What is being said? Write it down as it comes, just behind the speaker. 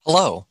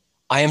Hello,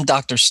 I am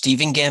Dr.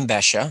 Stephen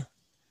Gambesha,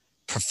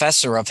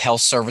 Professor of Health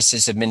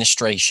Services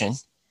Administration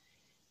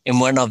in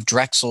one of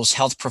Drexel's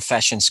Health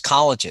Professions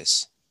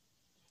colleges.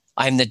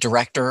 I am the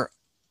Director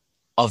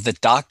of the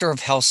Doctor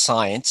of Health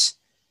Science,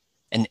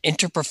 an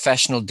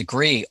interprofessional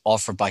degree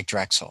offered by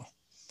Drexel.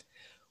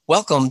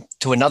 Welcome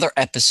to another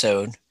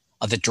episode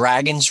of the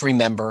Dragons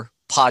Remember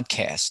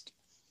podcast,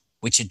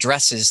 which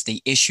addresses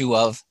the issue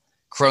of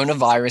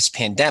coronavirus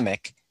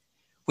pandemic,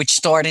 which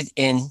started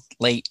in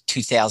late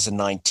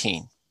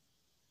 2019.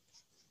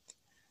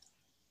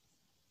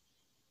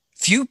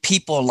 Few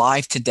people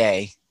alive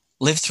today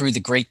lived through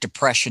the Great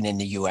Depression in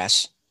the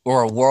US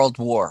or a world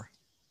war.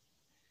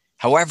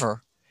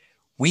 However,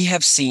 we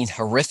have seen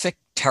horrific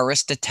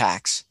terrorist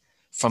attacks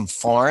from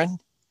foreign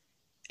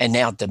and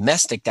now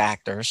domestic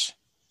actors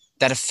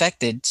that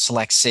affected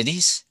select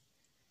cities,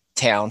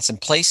 towns, and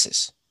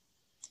places.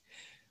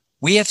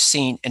 We have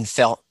seen and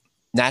felt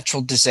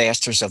natural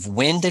disasters of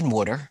wind and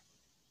water,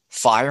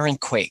 fire and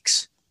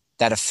quakes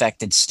that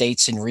affected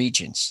states and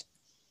regions.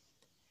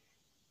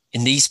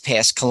 In these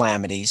past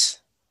calamities,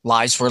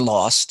 lives were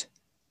lost,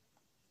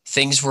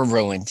 things were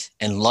ruined,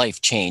 and life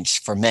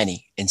changed for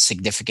many in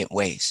significant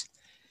ways.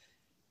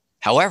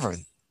 However,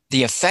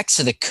 the effects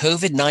of the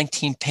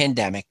COVID-19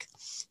 pandemic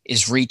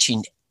is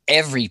reaching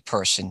every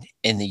person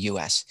in the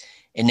US,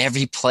 in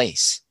every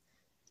place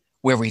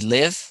where we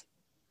live,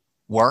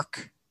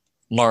 work,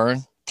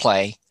 learn,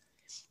 play,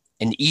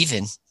 and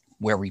even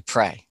where we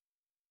pray.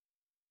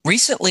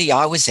 Recently,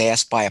 I was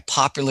asked by a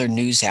popular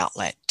news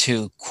outlet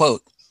to,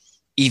 quote,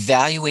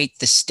 evaluate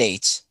the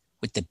states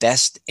with the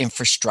best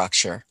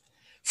infrastructure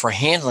for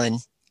handling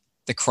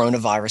the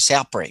coronavirus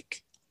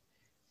outbreak.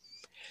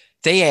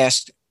 They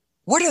asked,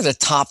 what are the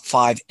top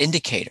 5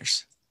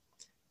 indicators?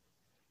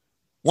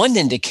 One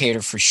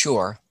indicator for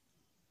sure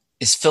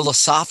is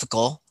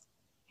philosophical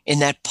in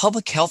that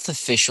public health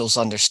officials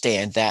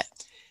understand that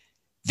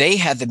they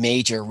have the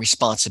major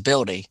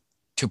responsibility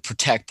to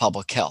protect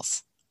public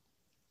health.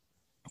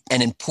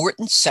 An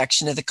important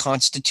section of the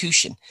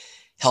Constitution,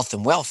 health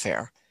and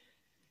welfare,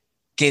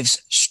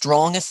 gives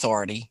strong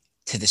authority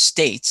to the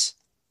states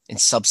and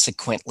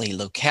subsequently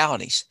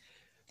localities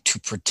to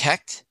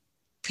protect,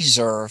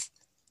 preserve,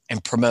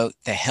 and promote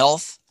the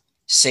health,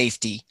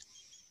 safety,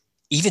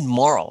 even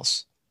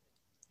morals,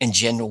 and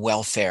general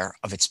welfare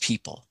of its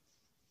people.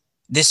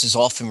 This is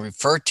often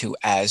referred to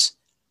as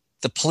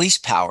the police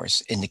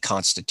powers in the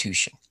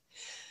Constitution.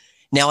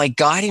 Now, a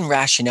guiding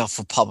rationale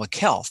for public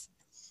health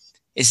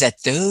is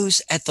that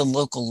those at the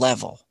local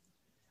level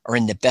are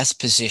in the best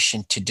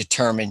position to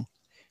determine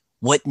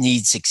what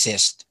needs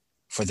exist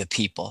for the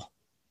people.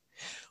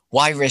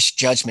 Why risk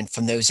judgment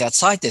from those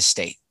outside the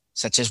state,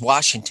 such as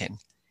Washington,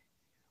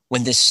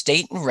 when the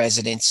state and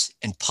residents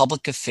and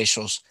public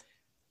officials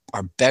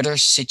are better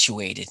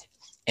situated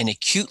and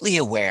acutely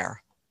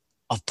aware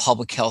of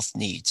public health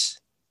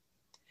needs?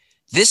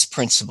 This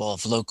principle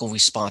of local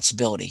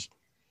responsibility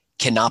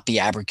cannot be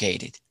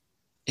abrogated,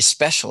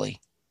 especially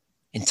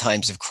in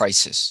times of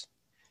crisis.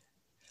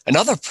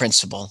 Another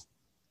principle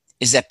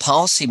is that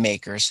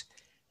policymakers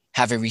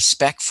have a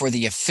respect for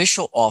the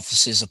official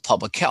offices of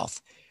public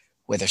health,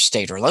 whether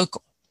state or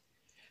local.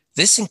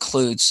 This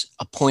includes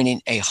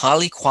appointing a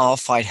highly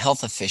qualified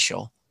health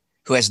official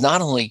who has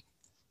not only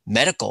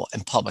medical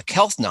and public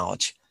health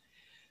knowledge,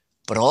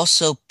 but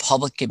also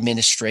public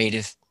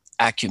administrative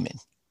acumen.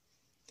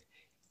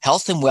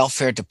 Health and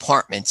welfare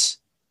departments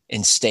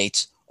in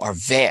states are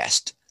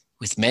vast,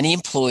 with many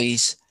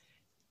employees,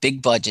 big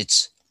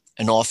budgets,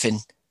 and often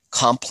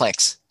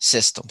complex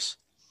systems.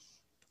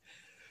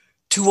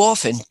 Too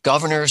often,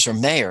 governors or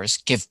mayors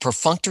give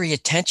perfunctory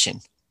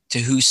attention to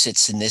who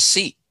sits in this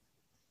seat.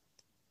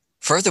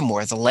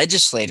 Furthermore, the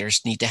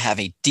legislators need to have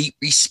a deep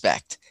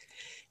respect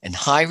and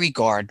high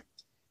regard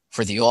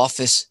for the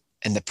office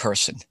and the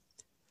person.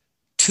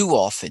 Too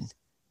often,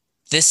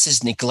 this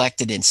is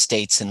neglected in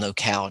states and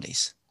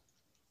localities.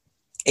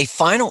 A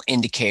final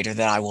indicator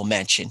that I will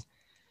mention,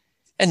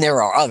 and there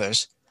are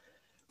others,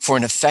 for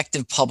an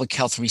effective public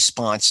health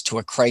response to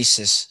a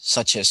crisis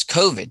such as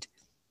COVID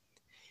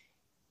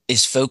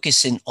is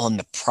focusing on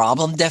the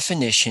problem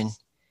definition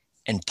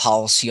and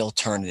policy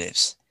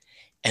alternatives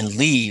and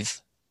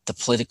leave the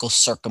political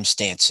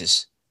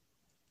circumstances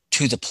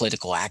to the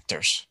political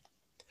actors.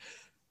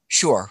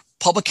 Sure,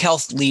 public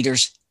health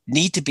leaders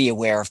need to be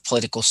aware of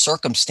political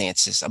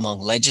circumstances among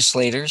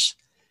legislators,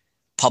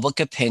 public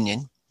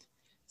opinion,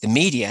 the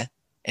media,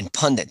 and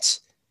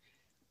pundits,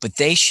 but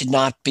they should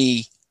not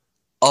be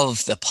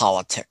of the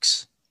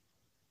politics.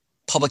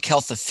 Public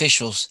health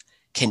officials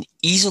can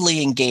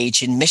easily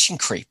engage in mission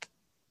creep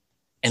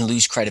and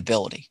lose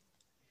credibility.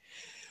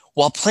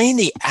 While playing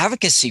the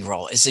advocacy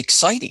role is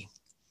exciting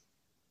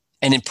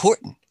and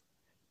important,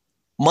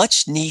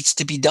 much needs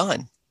to be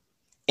done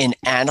in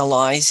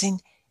analyzing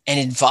and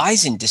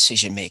advising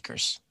decision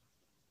makers.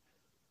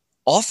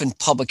 Often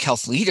public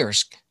health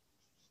leaders,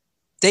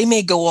 they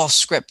may go off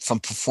script from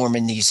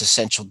performing these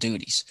essential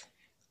duties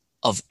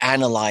of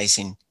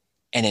analyzing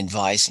and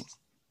advising.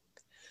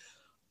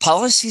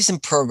 Policies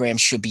and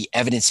programs should be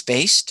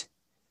evidence-based,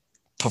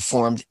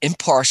 performed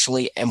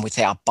impartially and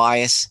without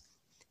bias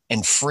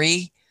and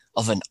free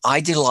of an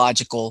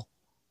ideological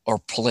or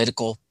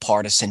political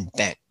partisan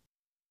bent.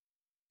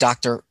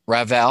 Dr.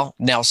 Ravel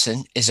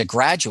Nelson is a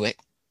graduate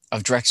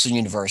of Drexel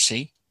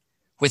University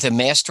with a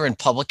Master in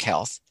Public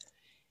Health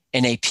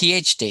and a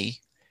PhD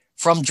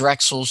from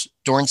Drexel's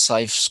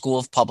Dornsife School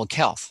of Public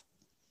Health.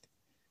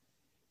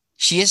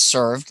 She has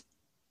served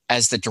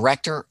as the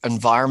Director of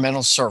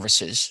Environmental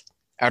Services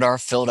at our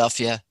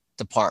Philadelphia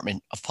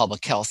Department of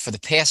Public Health for the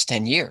past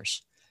 10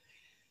 years.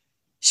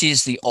 She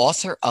is the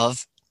author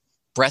of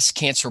Breast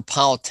Cancer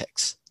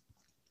Politics.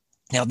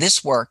 Now,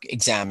 this work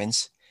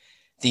examines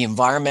the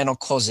environmental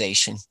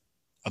causation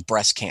of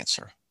breast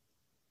cancer.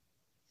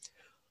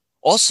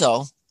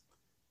 Also,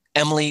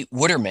 Emily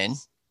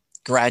Wooderman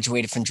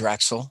graduated from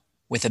Drexel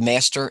with a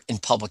Master in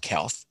Public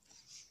Health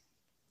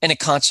and a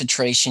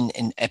concentration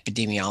in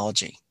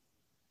epidemiology.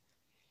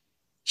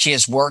 She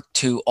has worked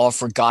to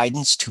offer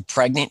guidance to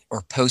pregnant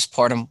or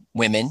postpartum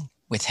women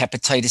with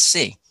hepatitis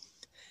C,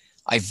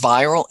 a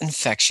viral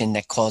infection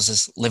that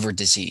causes liver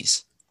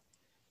disease.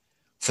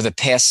 For the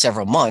past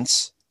several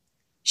months,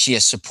 she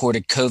has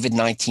supported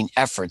COVID-19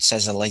 efforts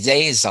as a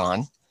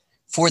liaison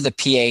for the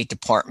PA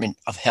Department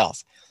of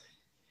Health,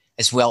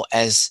 as well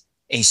as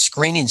a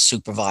screening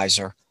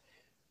supervisor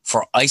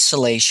for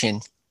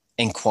isolation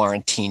and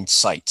quarantine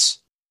sites.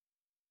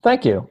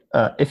 Thank you.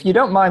 If you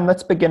don't mind,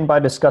 let's begin by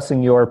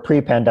discussing your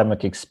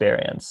pre-pandemic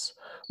experience.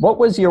 What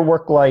was your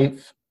work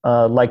life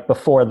like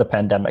before the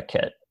pandemic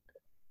hit?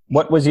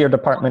 What was your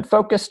department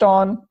focused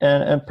on?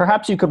 And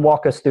perhaps you could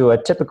walk us through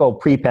a typical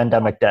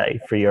pre-pandemic day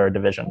for your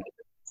division.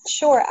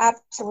 Sure,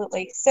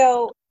 absolutely.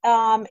 So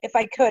if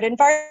I could,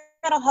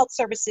 Environmental Health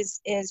Services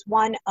is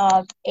one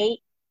of 8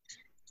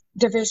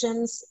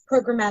 divisions,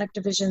 programmatic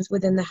divisions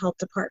within the health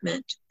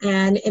department.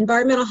 And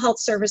Environmental Health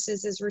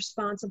Services is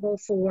responsible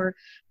for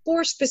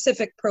 4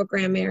 specific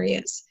program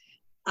areas.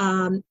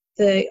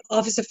 The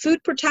Office of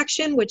Food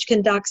Protection, which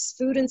conducts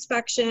food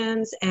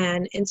inspections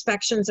and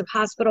inspections of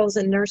hospitals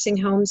and nursing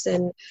homes.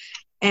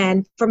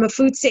 And from a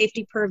food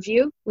safety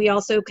purview, we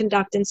also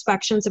conduct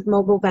inspections of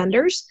mobile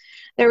vendors.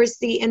 There is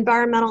the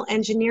Environmental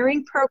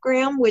Engineering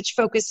Program, which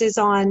focuses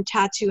on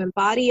tattoo and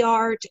body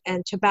art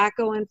and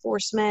tobacco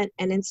enforcement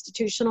and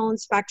institutional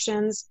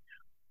inspections.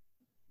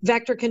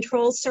 Vector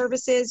Control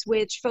Services,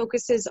 which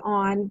focuses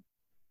on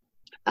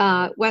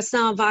West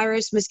Nile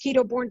virus,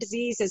 mosquito-borne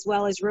disease, as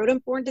well as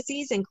rodent-borne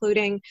disease,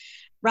 including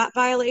rat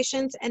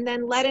violations. And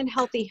then Lead in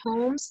Healthy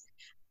Homes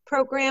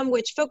program,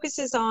 which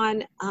focuses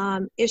on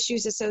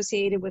issues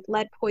associated with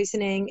lead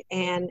poisoning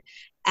and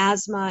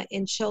asthma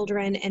in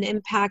children and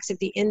impacts of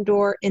the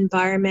indoor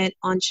environment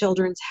on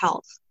children's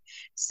health.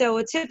 So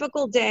a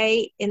typical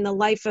day in the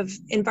life of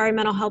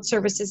Environmental Health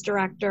Services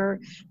Director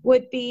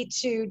would be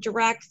to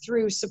direct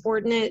through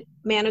subordinate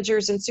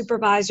managers and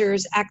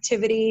supervisors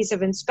activities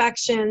of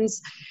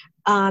inspections.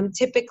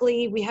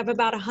 Typically, we have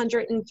about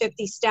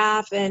 150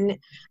 staff, and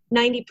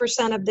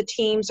 90% of the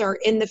teams are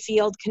in the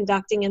field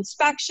conducting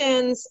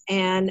inspections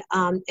and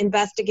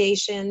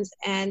investigations.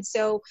 And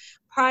so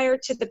prior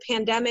to the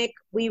pandemic,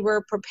 we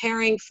were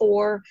preparing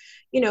for,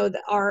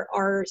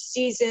 our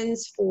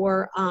seasons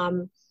for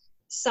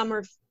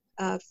summer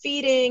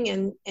feeding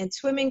and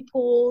swimming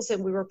pools,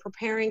 and we were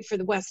preparing for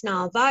the West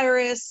Nile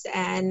virus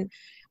and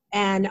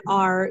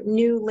our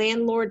new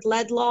landlord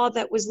lead law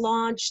that was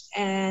launched,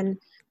 and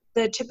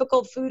the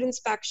typical food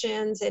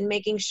inspections, and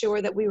making sure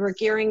that we were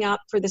gearing up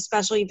for the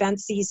special event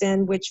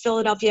season, which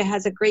Philadelphia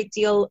has a great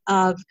deal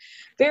of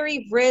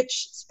very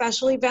rich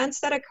special events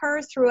that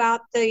occur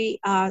throughout the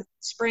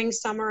spring,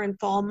 summer, and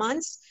fall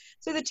months.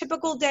 So the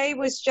typical day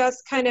was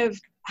just kind of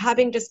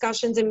having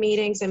discussions and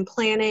meetings and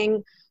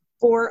planning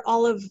for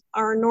all of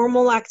our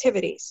normal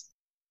activities.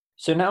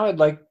 So now I'd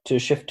like to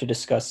shift to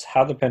discuss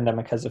how the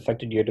pandemic has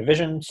affected your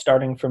division,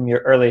 starting from your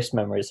earliest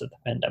memories of the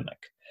pandemic.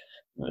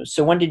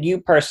 So when did you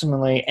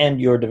personally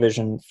and your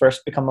division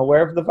first become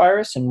aware of the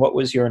virus, and what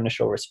was your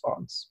initial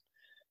response?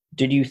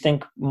 Did you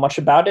think much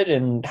about it,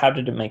 and how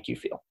did it make you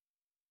feel?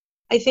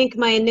 I think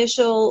my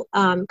initial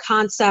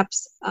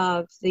concepts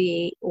of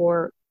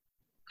or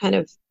kind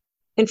of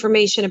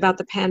information about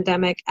the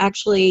pandemic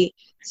actually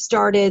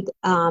started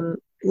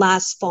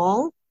last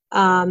fall,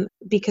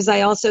 because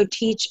I also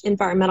teach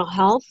environmental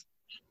health,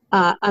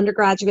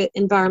 undergraduate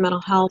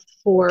environmental health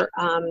for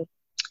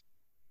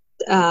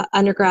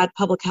undergrad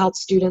public health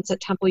students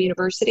at Temple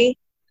University.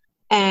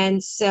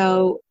 And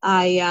so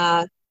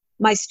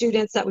my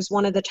students, that was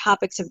one of the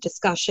topics of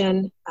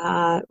discussion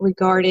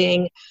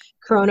regarding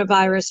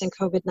coronavirus and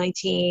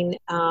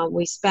COVID-19.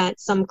 We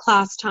spent some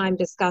class time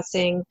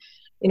discussing,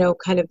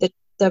 kind of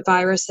the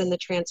virus and the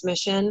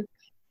transmission.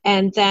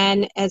 And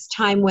then as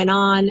time went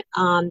on,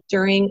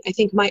 during, I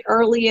think, my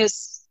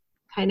earliest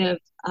kind of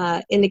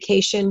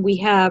indication, we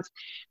have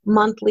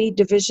monthly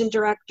division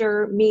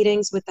director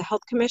meetings with the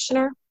health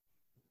commissioner.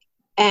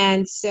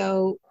 And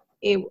so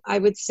I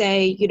would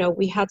say,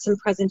 we had some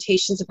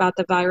presentations about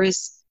the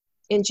virus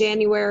in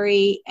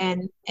January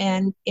and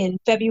in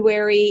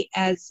February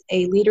as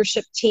a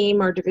leadership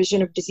team, our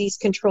Division of Disease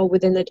Control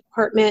within the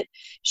department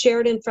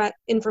shared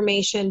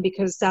information,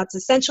 because that's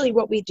essentially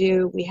what we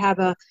do. We have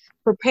a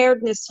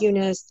preparedness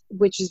unit,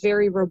 which is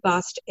very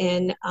robust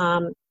in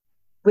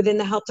within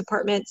the health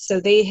department. So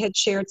they had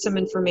shared some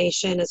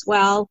information as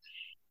well.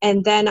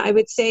 And then I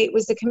would say it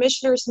was the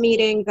commissioners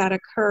meeting that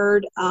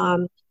occurred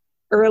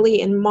early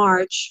in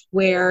March,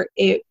 where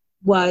it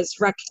was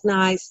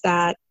recognized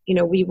that,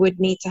 we would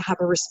need to have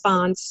a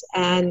response.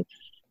 And,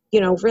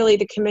 really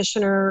the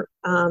commissioner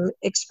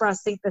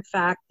expressing the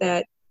fact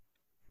that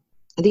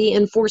the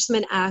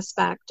enforcement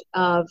aspect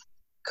of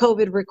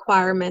COVID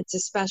requirements,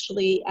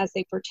 especially as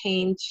they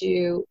pertain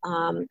to,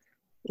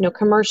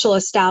 commercial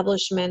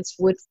establishments,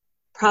 would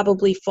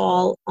probably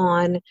fall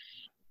on,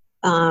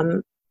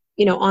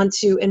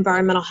 onto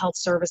environmental health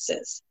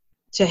services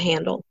to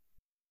handle.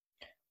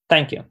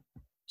 Thank you.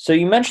 So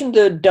you mentioned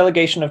the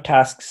delegation of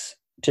tasks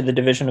to the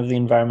Division of the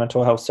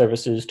Environmental Health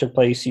Services took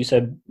place, you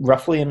said,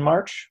 roughly in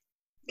March?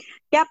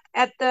 Yep,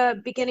 at the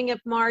beginning of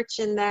March.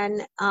 And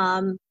then,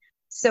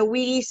 so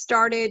we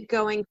started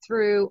going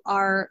through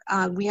our,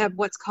 we have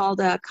what's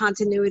called a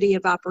continuity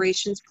of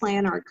operations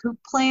plan, our COOP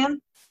plan.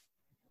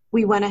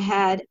 We went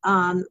ahead,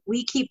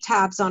 we keep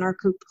tabs on our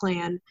COOP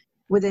plan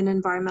within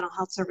Environmental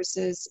Health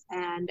Services.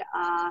 And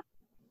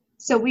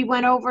so we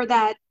went over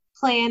that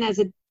plan as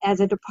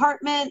a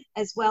department,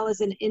 as well as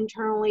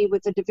internally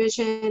with the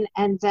division.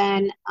 And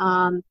then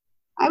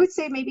I would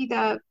say maybe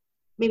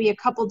a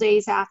couple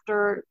days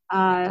after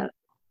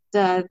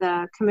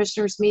the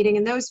commissioners meeting,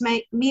 and those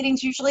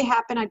meetings usually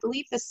happen, I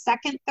believe, the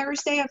second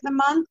Thursday of the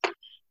month,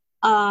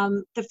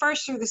 the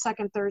first through the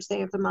second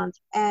Thursday of the month.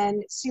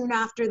 And soon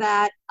after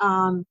that,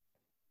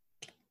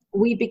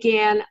 we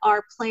began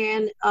our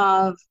plan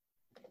of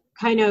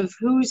kind of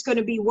who's going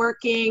to be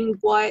working,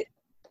 what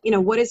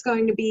is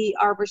going to be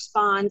our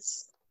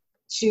response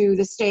to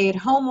the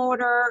stay-at-home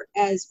order,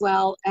 as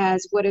well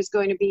as what is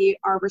going to be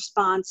our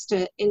response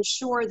to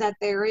ensure that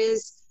there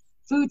is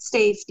food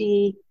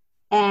safety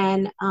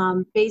and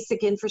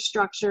basic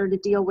infrastructure to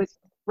deal with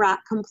rat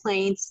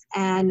complaints.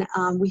 And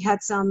we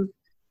had some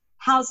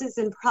houses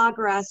in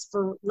progress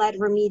for lead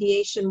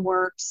remediation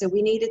work. So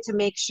we needed to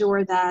make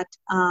sure that,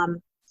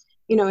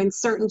 in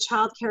certain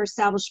childcare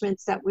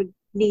establishments that would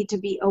need to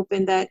be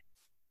open, that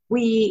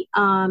we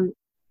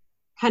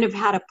kind of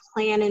had a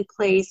plan in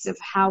place of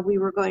how we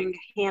were going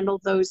to handle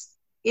those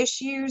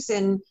issues,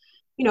 and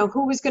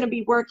who was going to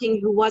be working,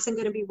 who wasn't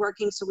going to be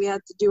working. So we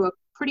had to do a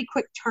pretty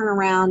quick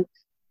turnaround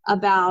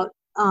about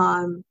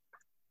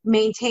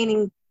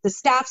maintaining the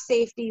staff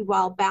safety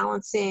while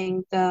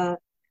balancing the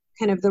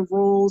kind of the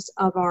rules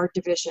of our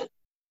division.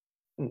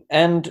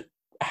 And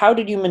how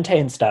did you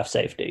maintain staff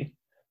safety?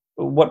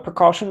 What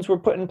precautions were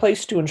put in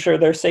place to ensure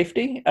their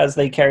safety as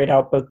they carried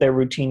out both their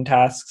routine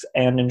tasks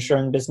and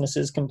ensuring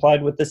businesses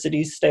complied with the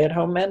city's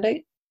stay-at-home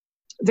mandate?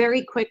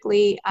 Very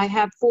quickly, I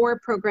have 4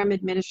 program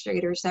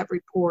administrators that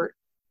report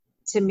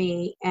to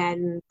me,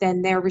 and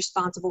then they're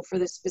responsible for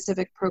the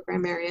specific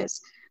program areas.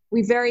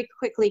 We very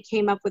quickly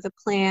came up with a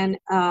plan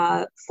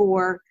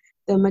for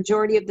the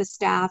majority of the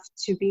staff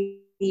to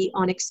be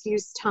on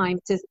excused time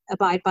to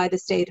abide by the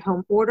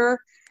stay-at-home order,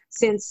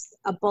 since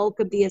a bulk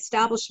of the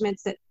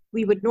establishments that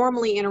we would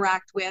normally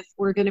interact with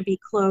were going to be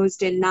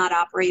closed and not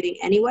operating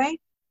anyway.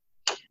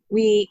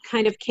 We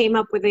kind of came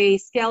up with a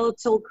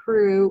skeletal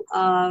crew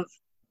of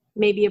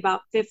maybe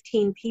about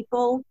 15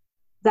 people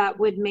that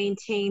would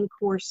maintain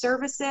core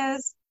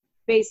services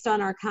based on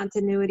our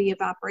continuity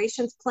of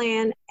operations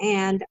plan.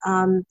 And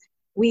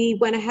we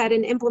went ahead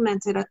and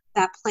implemented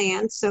that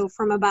plan. So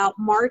from about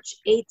March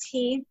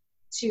 18th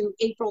to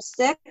April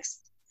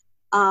 6th,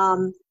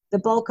 the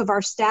bulk of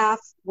our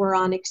staff were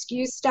on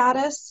excuse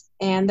status,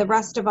 and the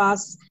rest of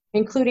us,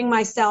 including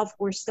myself,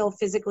 were still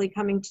physically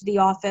coming to the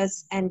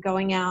office and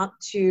going out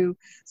to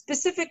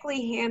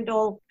specifically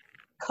handle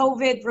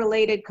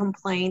COVID-related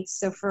complaints.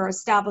 So for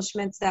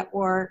establishments that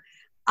were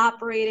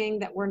operating,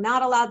 that were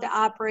not allowed to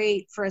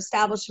operate, for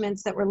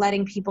establishments that were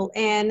letting people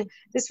in.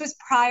 This was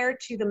prior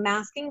to the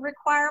masking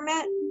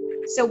requirement.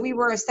 So we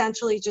were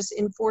essentially just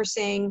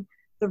enforcing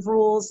the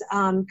rules.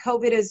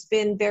 COVID has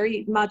been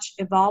very much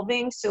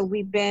evolving, so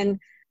we've been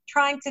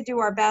trying to do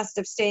our best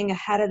of staying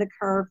ahead of the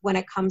curve when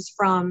it comes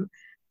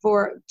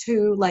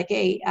to like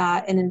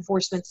an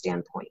enforcement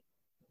standpoint.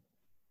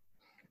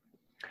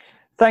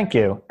 Thank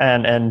you.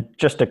 And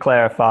just to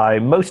clarify,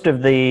 most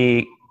of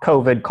the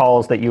COVID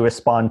calls that you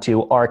respond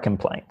to are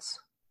complaints.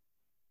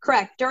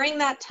 Correct. During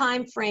that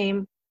time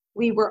frame,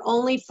 we were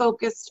only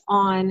focused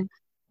on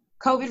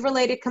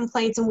COVID-related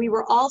complaints, and we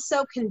were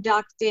also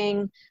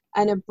conducting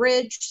an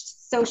abridged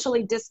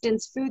socially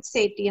distanced food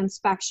safety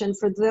inspection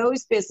for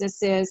those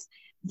businesses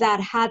that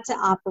had to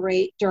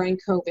operate during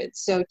COVID.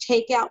 So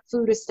takeout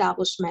food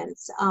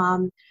establishments,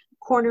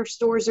 corner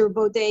stores or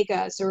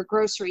bodegas or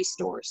grocery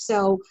stores.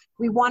 So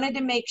we wanted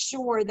to make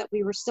sure that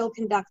we were still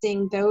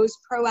conducting those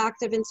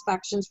proactive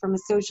inspections from a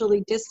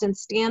socially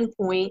distanced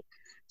standpoint,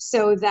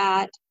 so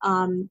that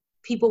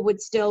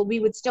we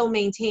would still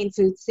maintain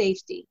food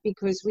safety,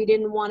 because we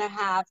didn't want to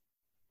have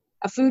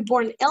a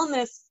foodborne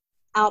illness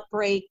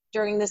outbreak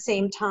during the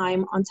same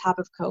time on top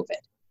of COVID.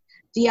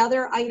 The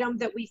other item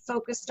that we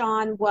focused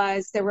on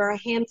was there were a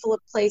handful of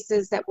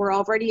places that were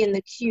already in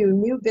the queue,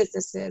 new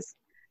businesses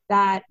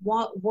that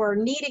were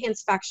needing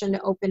inspection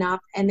to open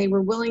up, and they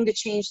were willing to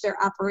change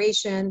their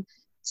operation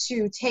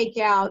to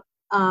takeout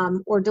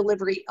or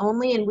delivery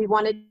only. And we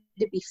wanted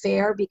to be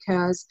fair,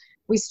 because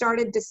we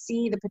started to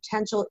see the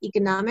potential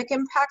economic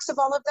impacts of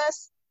all of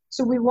this.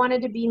 So we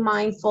wanted to be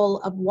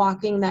mindful of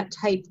walking that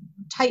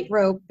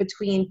tightrope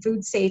between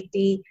food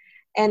safety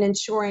and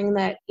ensuring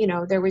that, you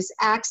know, there was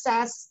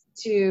access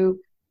to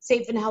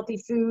safe and healthy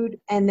food,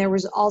 and there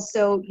was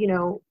also, you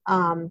know,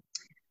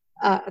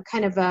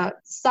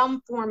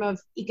 some form of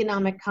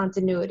economic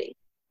continuity.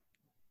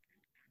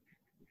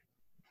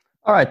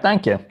 All right,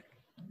 thank you.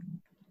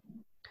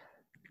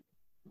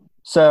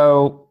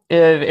 So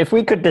if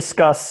we could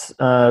discuss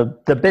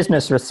the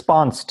business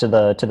response to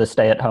the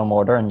stay-at-home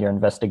order and your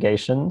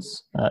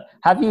investigations,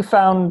 have you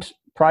found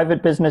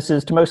private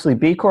businesses to mostly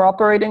be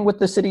cooperating with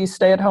the city's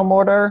stay-at-home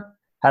order?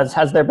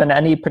 Has there been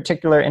any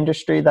particular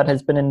industry that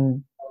has been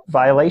in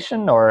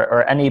violation,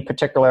 or any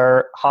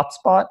particular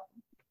hotspot?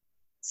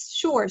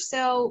 Sure.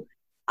 So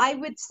I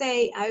would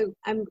say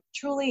I'm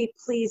truly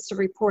pleased to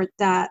report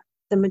that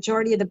the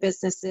majority of the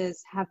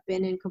businesses have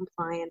been in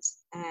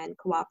compliance and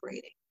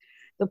cooperating.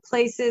 The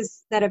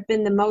places that have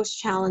been the most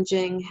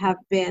challenging have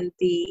been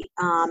the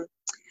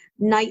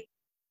night,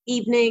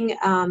 evening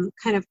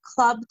kind of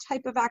club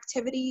type of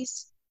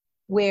activities,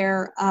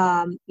 where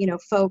you know,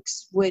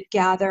 folks would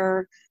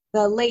gather,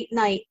 the late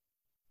night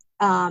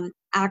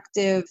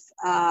active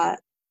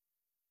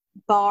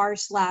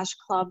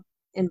bar/club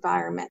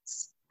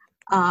environments.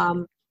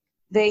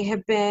 They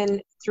have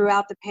been,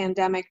 throughout the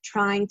pandemic,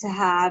 trying to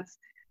have,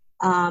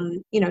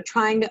 you know,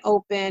 trying to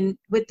open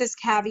with this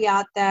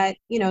caveat that,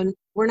 you know,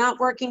 we're not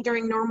working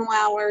during normal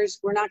hours,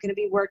 we're not going to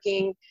be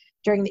working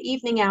during the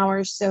evening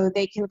hours, so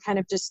they can kind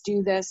of just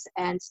do this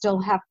and still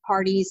have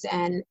parties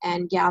and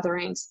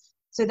gatherings.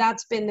 So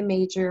that's been the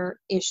major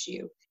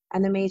issue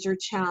and the major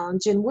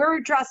challenge, and we're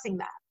addressing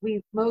that.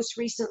 We most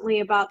recently,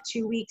 about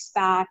 2 weeks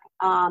back,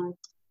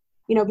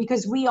 you know,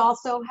 because we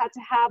also had to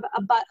have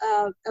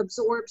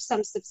absorb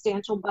some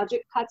substantial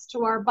budget cuts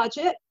to our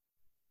budget.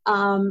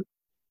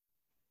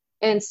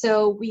 And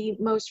so we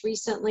most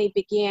recently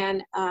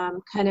began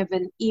kind of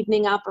an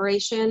evening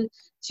operation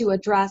to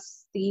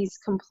address these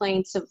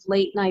complaints of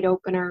late night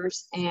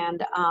openers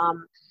and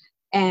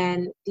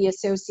the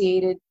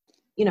associated,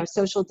 you know,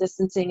 social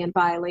distancing and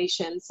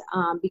violations,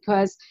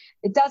 because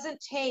it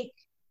doesn't take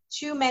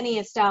too many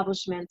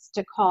establishments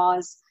to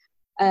cause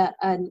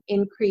an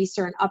increase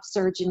or an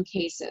upsurge in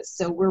cases.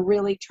 So we're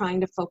really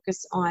trying to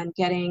focus on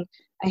getting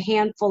a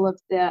handful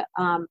of the,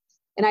 and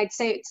I'd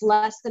say it's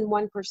less than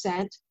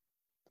 1%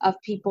 of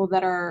people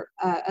that are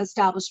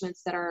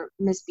establishments that are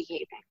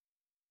misbehaving.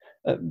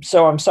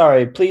 So I'm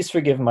sorry, please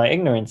forgive my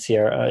ignorance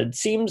here. It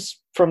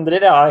seems from the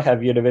data I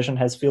have, your division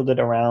has fielded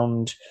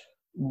around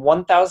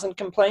 1,000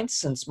 complaints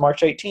since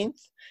March 18th.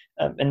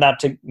 And that,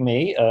 to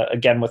me,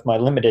 again, with my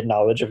limited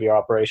knowledge of your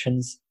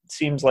operations,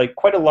 seems like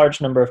quite a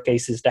large number of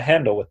cases to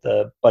handle with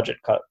the budget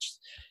cuts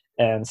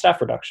and staff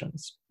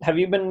reductions. Have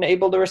you been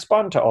able to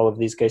respond to all of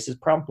these cases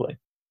promptly?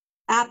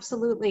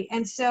 Absolutely.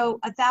 And so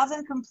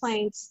 1,000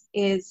 complaints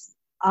is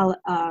a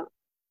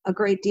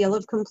great deal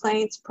of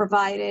complaints,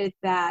 provided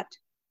that,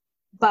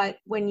 but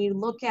when you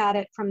look at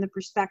it from the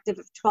perspective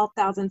of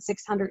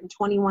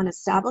 12,621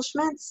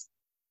 establishments,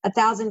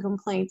 1,000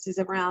 complaints is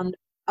around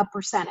a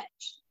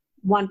percentage,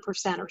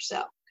 1% or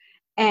so.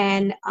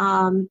 And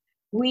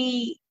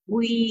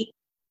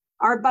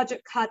our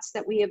budget cuts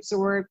that we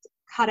absorbed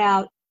cut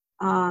out,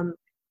 you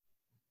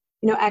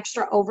know,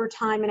 extra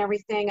overtime and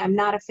everything. I'm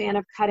not a fan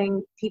of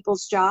cutting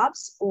people's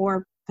jobs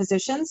or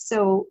positions,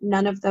 so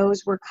none of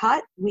those were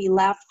cut. We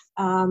left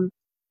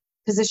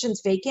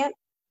positions vacant,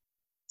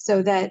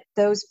 so that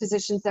those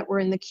positions that were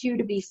in the queue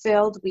to be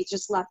filled, we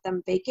just left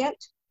them vacant,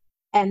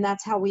 and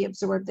that's how we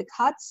absorbed the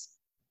cuts.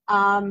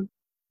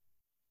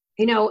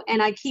 You know,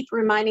 and I keep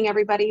reminding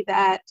everybody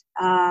that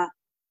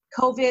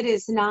COVID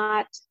is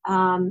not,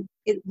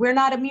 we're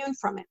not immune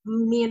from it.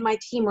 Me and my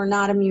team are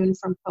not immune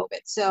from COVID.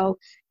 So,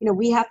 you know,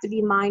 we have to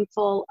be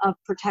mindful of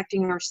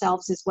protecting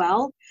ourselves as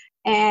well.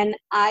 And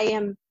I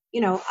am,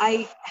 you know,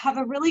 I have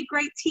a really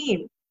great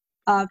team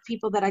of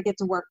people that I get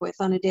to work with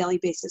on a daily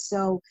basis.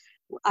 So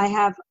I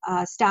have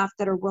staff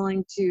that are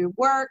willing to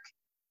work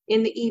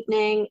in the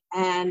evening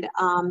and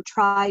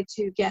try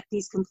to get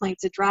these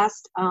complaints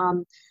addressed.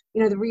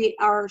 You know,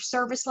 our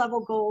service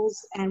level goals,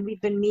 and we've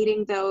been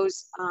meeting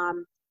those,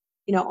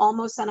 you know,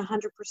 almost on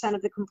 100%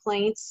 of the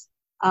complaints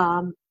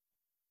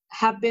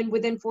have been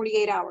within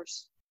 48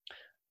 hours.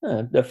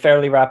 A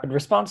fairly rapid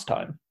response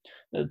time.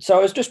 So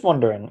I was just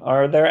wondering,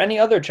 are there any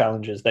other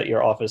challenges that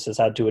your office has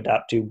had to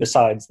adapt to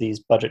besides these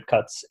budget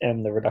cuts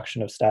and the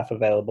reduction of staff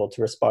available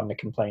to respond to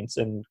complaints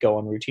and go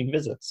on routine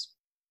visits?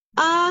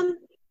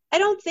 I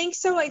don't think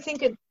so. I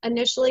think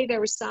initially there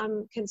was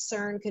some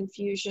concern,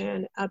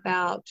 confusion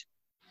about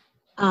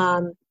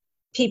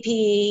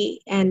PPE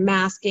and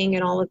masking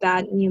and all of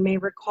that. And you may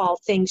recall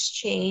things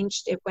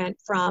changed. It went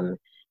from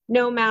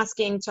no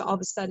masking to all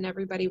of a sudden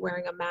everybody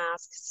wearing a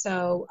mask.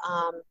 So,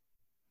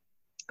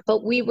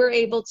 but we were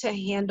able to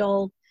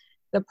handle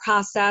the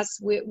process.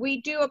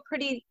 We do a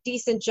pretty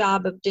decent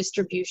job of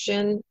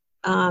distribution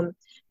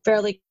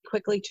fairly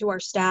quickly to our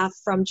staff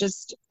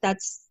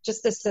that's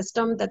just the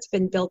system that's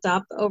been built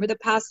up over the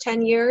past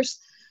 10 years.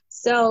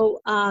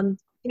 So,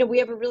 we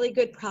have a really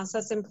good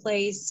process in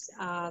place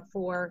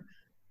for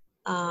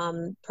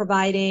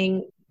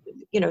providing,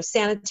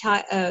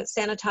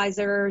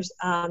 sanitizers,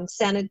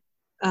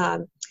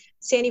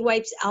 sandy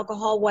wipes,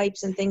 alcohol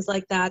wipes, and things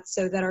like that,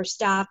 so that our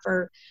staff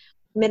are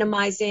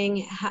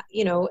minimizing,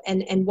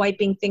 and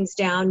wiping things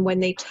down when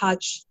they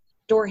touch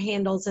door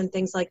handles and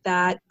things like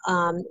that.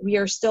 We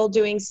are still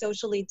doing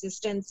socially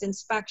distanced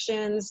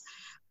inspections,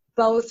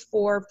 both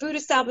for food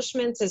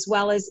establishments as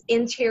well as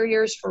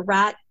interiors for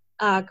rat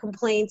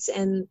complaints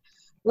and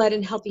lead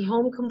and healthy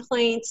home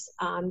complaints.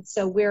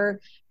 So we're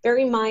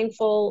very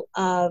mindful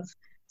of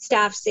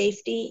staff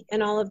safety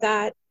and all of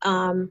that.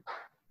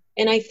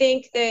 And I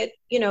think that,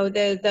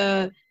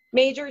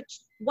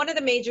 one of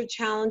the major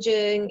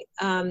challenging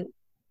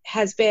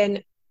has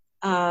been,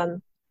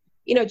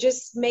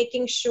 just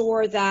making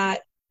sure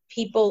that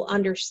people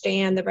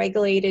understand, the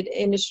regulated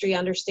industry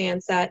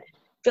understands that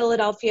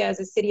Philadelphia, as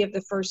a city of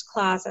the first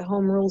class, a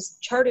home rules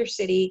charter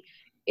city,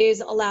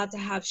 is allowed to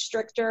have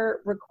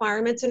stricter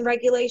requirements and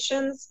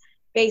regulations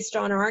based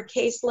on our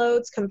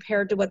caseloads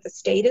compared to what the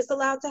state is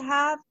allowed to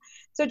have.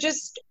 So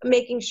just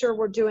making sure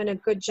we're doing a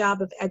good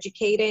job of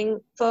educating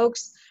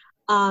folks.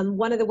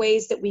 One of the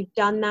ways that we've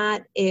done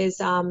that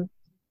is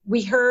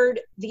we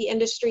heard the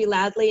industry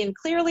loudly and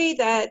clearly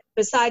that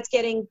besides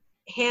getting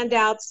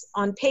handouts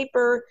on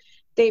paper,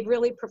 they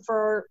really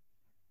prefer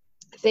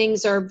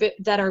things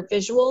that are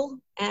visual.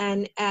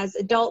 And as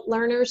adult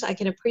learners, I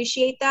can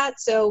appreciate that.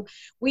 So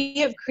we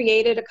have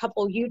created a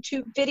couple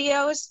YouTube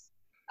videos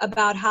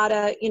about how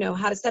to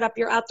set up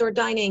your outdoor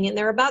dining. And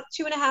they're about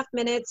 2.5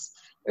 minutes.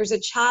 There's a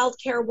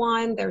childcare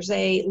one. There's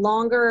a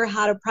longer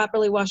how to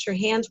properly wash your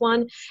hands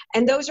one.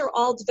 And those are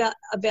all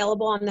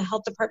available on the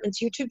health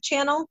department's YouTube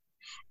channel.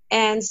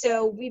 And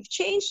so we've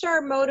changed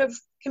our mode of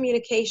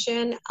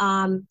communication.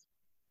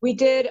 We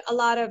did a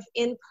lot of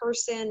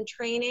in-person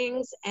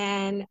trainings,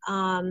 and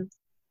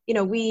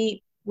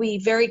we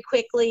very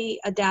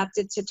quickly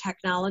adapted to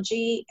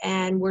technology,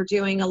 and we're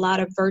doing a lot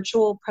of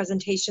virtual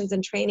presentations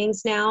and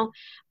trainings now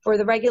for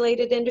the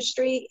regulated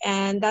industry,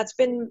 and that's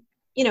been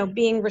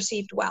being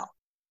received well.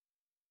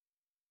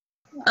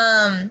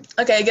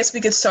 Okay, I guess we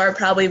could start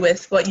probably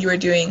with what you were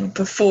doing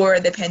before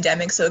the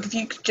pandemic. So if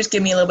you could just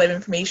give me a little bit of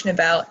information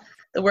about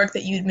the work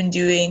that you'd been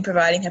doing,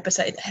 providing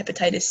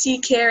hepatitis C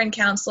care and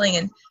counseling,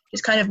 and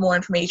just kind of more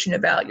information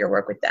about your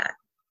work with that.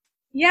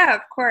 Yeah,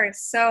 of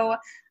course. So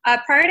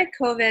prior to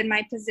COVID,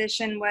 my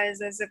position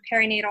was as a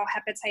perinatal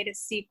hepatitis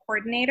C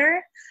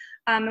coordinator.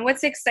 And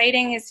what's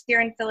exciting is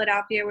here in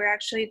Philadelphia, we're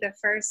actually the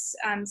first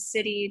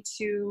city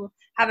to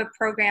have a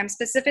program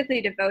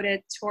specifically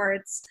devoted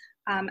towards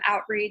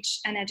outreach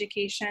and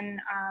education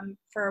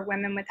for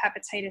women with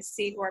hepatitis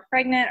C who are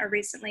pregnant or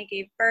recently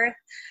gave birth.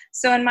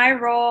 So in my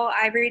role,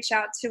 I reach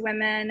out to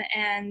women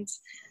and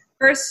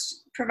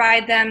first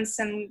provide them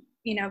some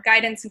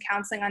guidance and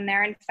counseling on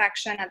their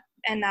infection,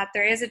 and that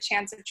there is a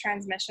chance of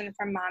transmission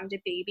from mom to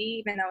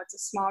baby. Even though it's a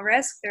small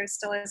risk, there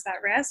still is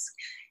that risk.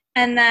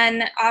 And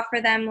then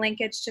offer them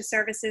linkage to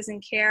services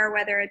and care,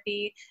 whether it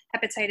be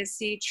hepatitis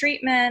C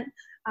treatment.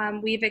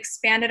 We've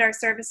expanded our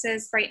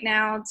services right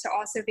now to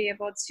also be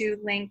able to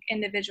link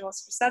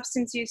individuals for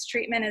substance use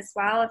treatment as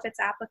well, if it's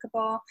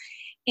applicable.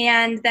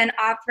 And then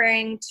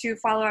offering to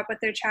follow up with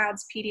their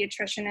child's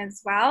pediatrician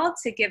as well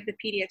to give the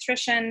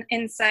pediatrician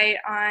insight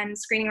on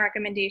screening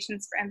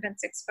recommendations for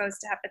infants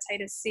exposed to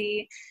hepatitis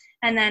C.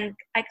 And then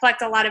I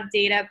collect a lot of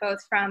data both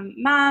from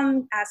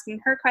mom asking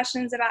her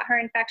questions about her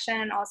infection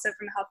and also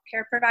from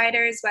healthcare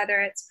providers, whether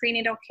it's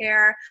prenatal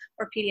care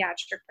or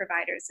pediatric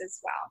providers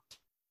as well.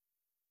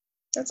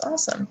 That's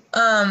awesome.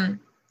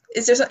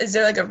 Is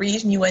there like a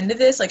reason you went into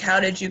this? Like,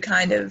 how did you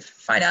kind of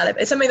find out?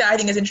 It's something that I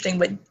think is interesting,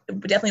 but it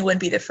definitely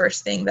wouldn't be the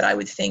first thing that I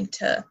would think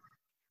to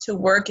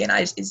work in.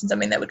 It isn't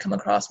something that would come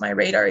across my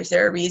radar. Is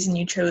there a reason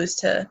you chose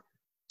to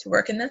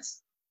work in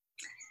this?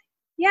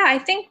 Yeah, I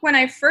think when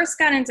I first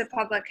got into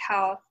public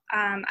health,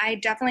 I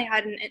definitely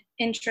had an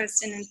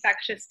interest in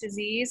infectious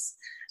disease,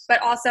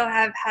 but also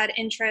have had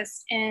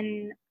interest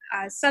in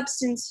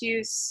substance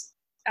use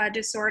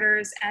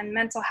disorders and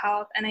mental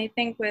health. And I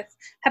think with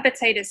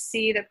hepatitis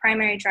C, the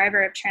primary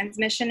driver of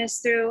transmission is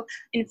through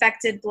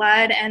infected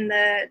blood, and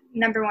the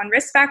number one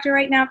risk factor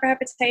right now for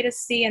hepatitis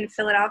C in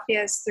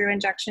Philadelphia is through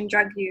injection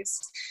drug use.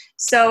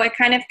 So it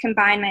kind of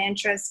combined my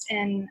interest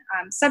in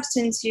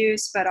substance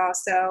use, but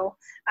also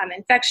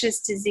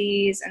infectious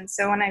disease. And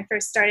so when I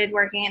first started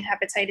working in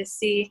hepatitis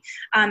C,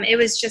 it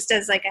was just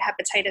as like a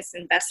hepatitis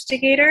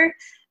investigator.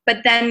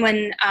 But then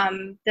when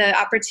the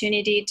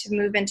opportunity to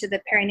move into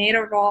the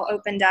perinatal role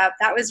opened up,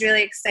 that was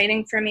really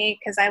exciting for me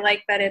because I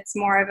like that it's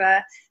more of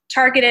a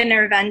targeted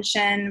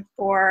intervention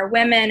for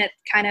women. It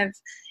kind of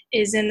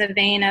is in the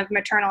vein of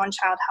maternal and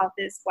child health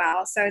as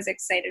well. So I was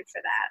excited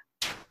for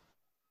that.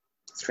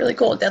 It's really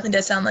cool. It definitely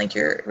does sound like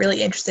you're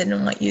really interested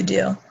in what you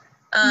do.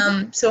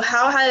 So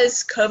how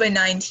has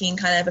COVID-19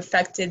 kind of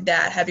affected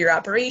that? Have your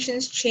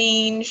operations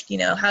changed?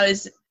 How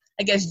is,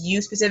 I guess,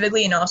 you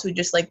specifically, and also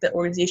just like the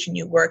organization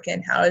you work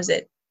in, how's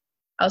it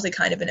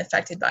kind of been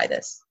affected by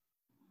this?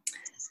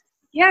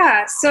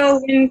 Yeah, so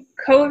when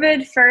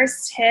COVID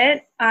first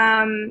hit,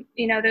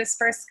 those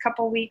first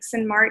couple weeks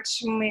in March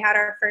when we had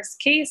our first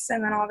case,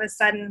 and then all of a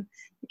sudden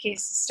the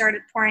cases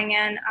started pouring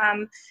in,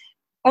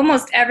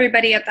 almost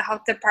everybody at the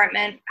health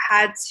department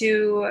had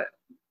to,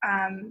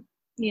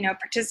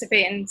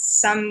 participate in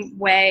some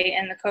way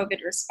in the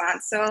COVID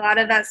response. So a lot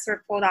of us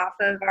were pulled off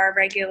of our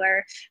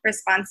regular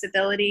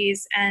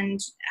responsibilities and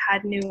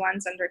had new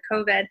ones under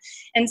COVID.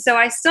 And so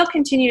I still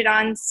continued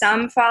on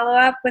some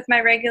follow-up with my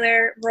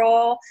regular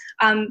role,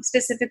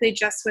 specifically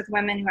just with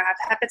women who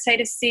have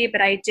hepatitis C, but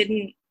I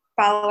didn't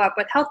follow up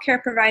with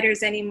healthcare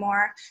providers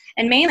anymore.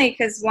 And mainly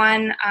because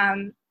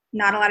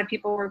not a lot of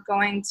people were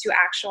going to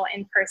actual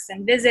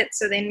in-person visits,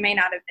 so they may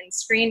not have been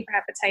screened for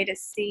hepatitis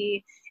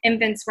C.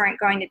 Infants weren't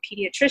going to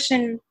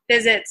pediatrician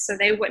visits, so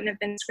they wouldn't have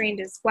been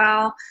screened as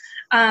well.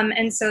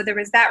 And so there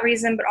was that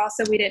reason, but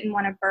also we didn't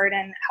want to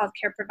burden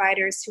healthcare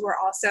providers who were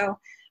also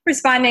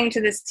responding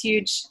to this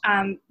huge,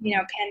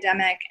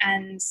 pandemic.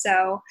 And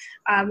so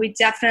we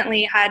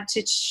definitely had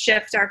to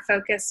shift our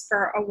focus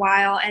for a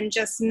while. And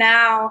just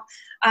now,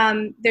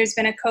 there's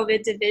been a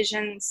COVID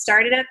division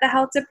started at the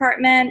health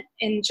department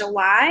in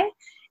July.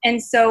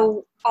 And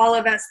so all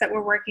of us that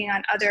were working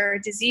on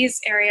other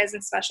disease areas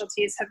and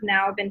specialties have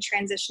now been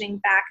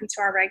transitioning back into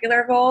our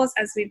regular roles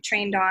as we've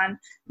trained on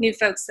new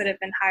folks that have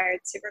been hired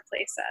to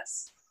replace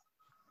us.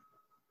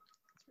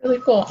 Really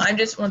cool.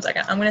 One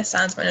second. I'm going to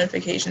silence my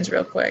notifications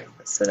real quick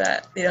so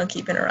that they don't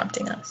keep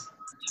interrupting us.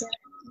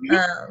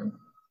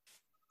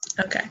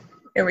 Okay,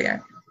 here we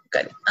are.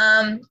 Good.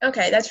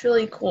 Okay, that's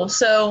really cool.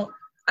 So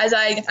as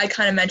I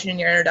kind of mentioned in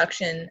your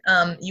introduction,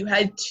 you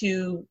had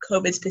 2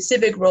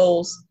 COVID-specific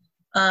roles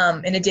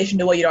in addition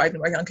to what you'd already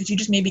been working on. Could you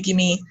just maybe give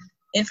me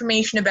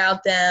information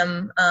about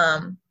them,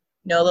 a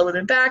little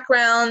bit of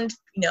background,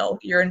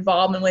 your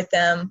involvement with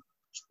them,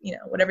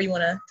 whatever you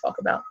want to talk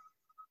about?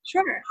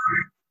 Sure.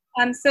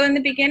 So in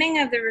the beginning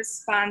of the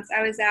response,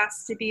 I was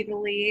asked to be the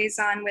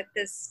liaison with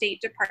the State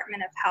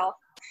Department of Health.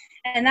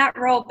 And that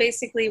role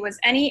basically was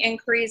any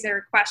inquiries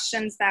or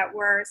questions that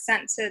were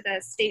sent to the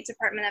State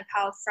Department of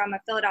Health from a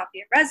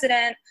Philadelphia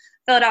resident,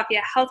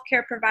 Philadelphia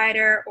healthcare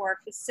provider, or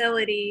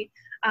facility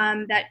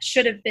that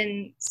should have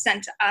been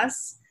sent to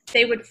us.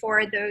 They would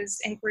forward those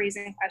inquiries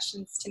and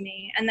questions to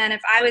me. And then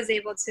if I was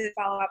able to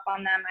follow up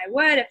on them, I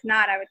would. If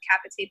not, I would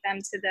capitate them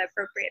to the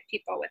appropriate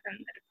people within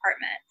the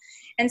department.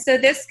 And so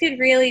this could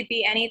really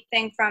be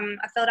anything from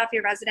a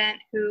Philadelphia resident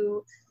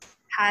who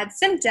had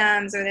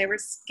symptoms, or they were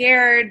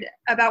scared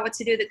about what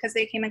to do because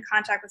they came in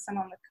contact with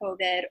someone with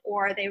COVID,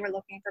 or they were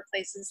looking for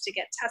places to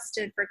get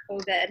tested for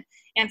COVID,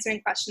 answering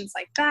questions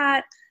like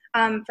that.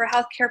 For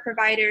healthcare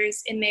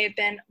providers, it may have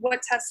been,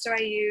 what test do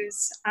I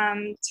use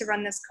to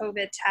run this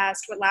COVID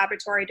test? What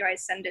laboratory do I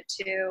send it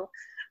to?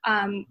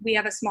 We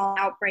have a small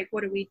outbreak,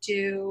 what do we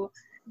do?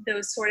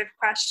 Those sort of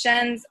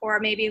questions. Or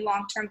maybe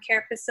long-term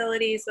care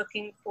facilities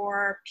looking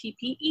for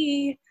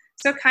PPE.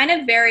 So it kind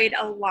of varied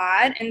a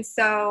lot. And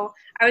so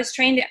I was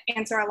trained to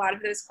answer a lot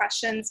of those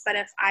questions, but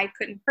if I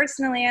couldn't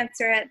personally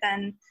answer it,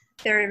 then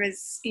there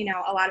was,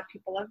 a lot of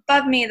people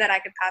above me that I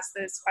could pass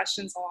those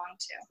questions along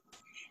to.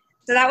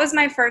 So that was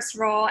my first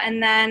role.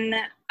 And then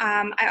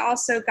I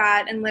also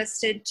got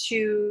enlisted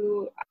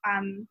to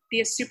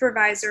be a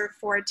supervisor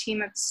for a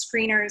team of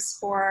screeners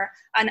for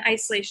an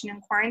isolation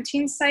and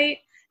quarantine site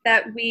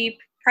that we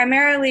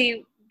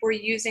primarily were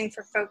using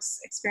for folks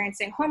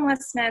experiencing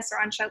homelessness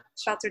or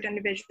unsheltered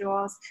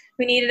individuals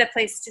who needed a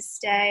place to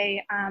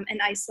stay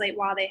and isolate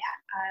while they,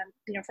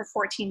 for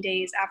 14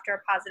 days after a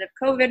positive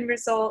COVID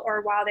result,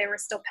 or while they were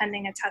still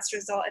pending a test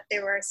result if they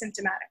were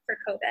symptomatic for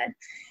COVID.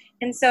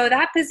 And so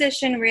that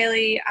position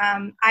really,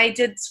 I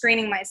did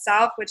screening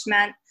myself, which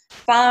meant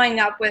following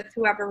up with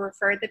whoever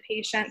referred the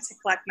patient to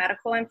collect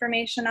medical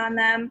information on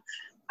them.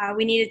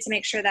 We needed to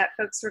make sure that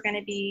folks were going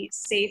to be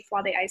safe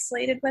while they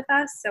isolated with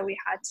us. So we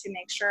had to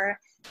make sure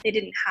they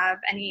didn't have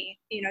any,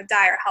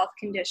 dire health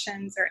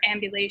conditions or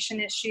ambulation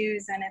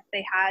issues. And if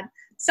they had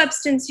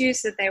substance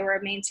use, that they were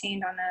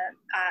maintained on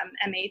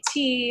a MAT,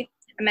 a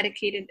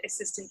medicated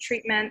assisted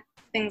treatment,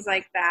 things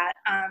like that.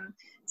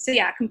 So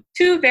yeah,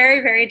 2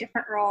 very, very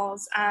different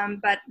roles,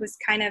 but was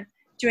kind of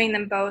doing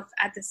them both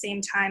at the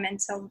same time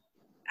until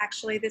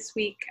actually this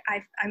week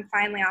I'm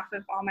finally off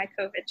of all my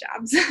COVID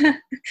jobs.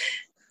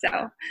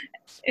 So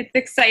it's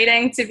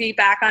exciting to be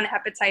back on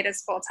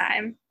hepatitis full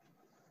time.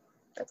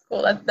 That's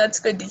cool. That's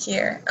good to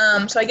hear.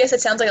 So I guess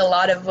it sounds like a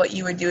lot of what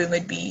you were doing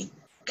would be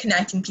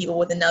connecting people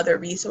with another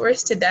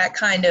resource. Did that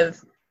kind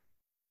of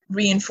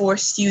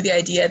reinforce you the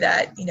idea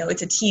that,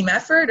 it's a team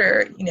effort,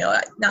 or,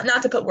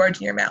 not to put words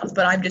in your mouth,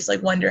 but I'm just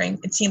like wondering,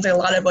 it seems like a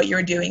lot of what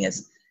you're doing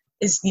is,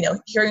 is,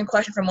 hearing a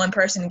question from one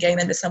person and getting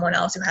them to someone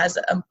else who has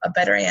a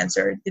better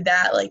answer,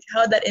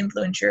 how did that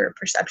influence your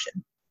perception?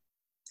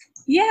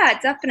 Yeah,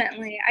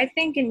 definitely. I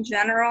think in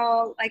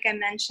general, like I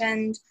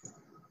mentioned,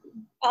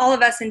 all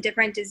of us in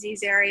different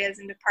disease areas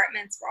and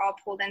departments were all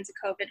pulled into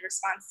COVID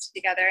response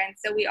together. And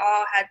so we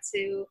all had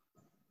to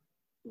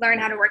learn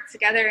how to work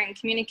together and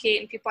communicate,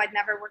 and people I'd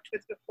never worked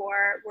with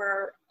before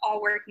were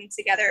all working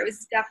together. It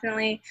was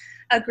definitely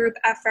a group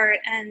effort,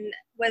 and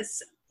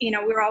was, we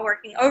were all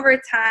working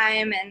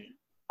overtime and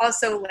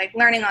also like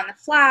learning on the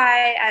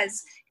fly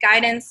as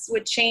guidance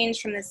would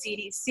change from the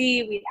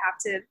CDC. We'd have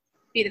to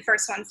be the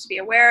first ones to be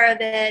aware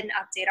of it and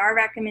update our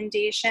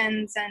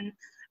recommendations. And,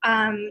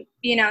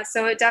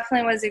 so it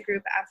definitely was a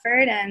group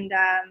effort, and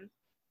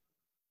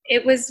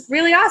it was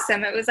really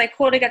awesome. It was like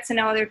cool to get to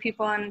know other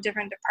people in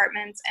different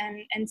departments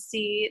and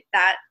see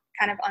that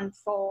kind of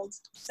unfold.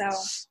 So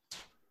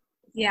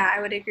yeah,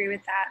 I would agree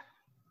with that.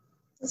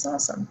 That's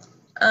awesome.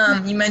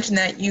 You mentioned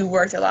that you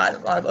worked a lot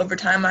of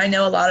overtime. I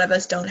know a lot of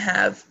us don't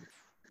have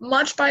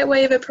much by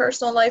way of a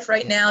personal life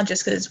right now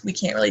just because we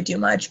can't really do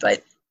much,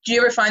 but do you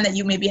ever find that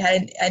you maybe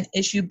had an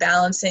issue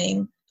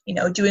balancing,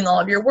 doing all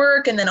of your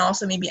work and then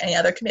also maybe any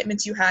other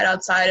commitments you had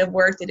outside of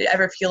work? Did it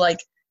ever feel like,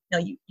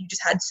 you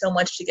just had so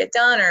much to get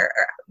done, or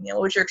what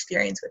was your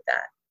experience with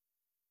that?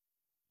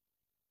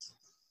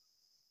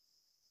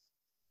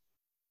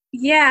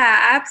 Yeah,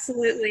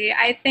 absolutely.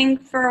 I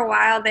think for a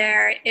while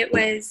there, it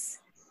was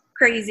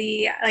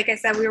crazy. Like I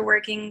said, we were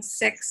working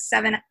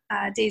 6-7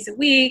 days a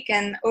week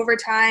and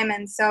overtime.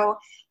 And so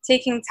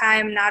taking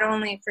time not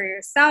only for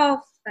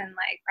yourself and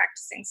like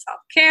practicing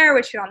self-care,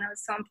 which you all know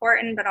is so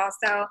important, but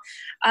also,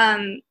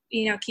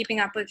 keeping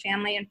up with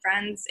family and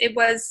friends, it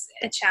was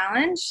a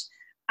challenge.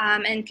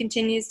 And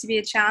continues to be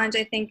a challenge.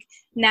 I think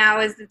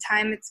now is the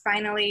time it's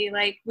finally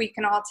like we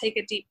can all take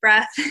a deep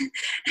breath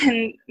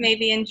and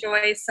maybe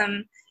enjoy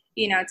some,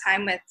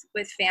 time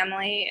with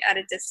family at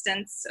a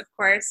distance, of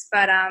course.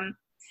 But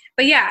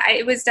yeah,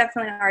 it was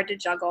definitely hard to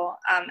juggle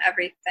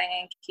everything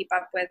and keep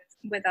up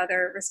with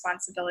other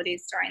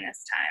responsibilities during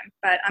this time.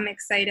 But I'm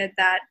excited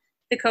that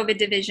the COVID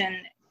division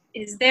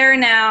is there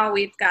now.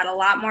 We've got a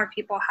lot more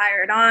people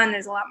hired on.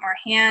 There's a lot more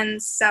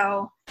hands.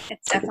 So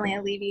it's definitely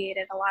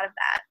alleviated a lot of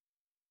that.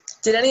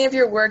 Did any of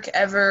your work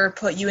ever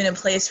put you in a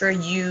place where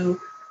you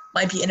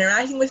might be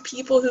interacting with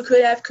people who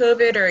could have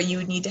COVID, or you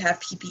would need to have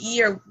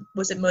PPE, or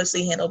was it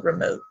mostly handled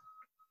remote?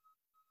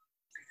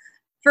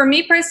 For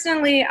me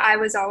personally, I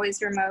was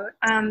always remote.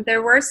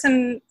 There were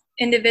some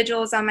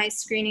individuals on my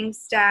screening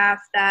staff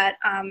that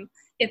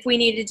if we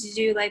needed to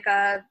do like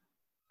a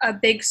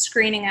big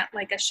screening at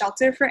like a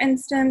shelter, for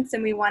instance,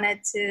 and we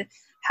wanted to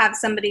have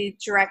somebody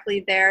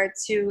directly there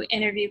to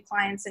interview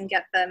clients and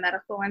get the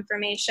medical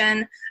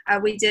information.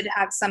 We did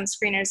have some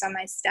screeners on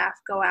my staff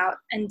go out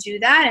and do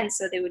that, and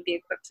so they would be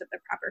equipped with the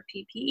proper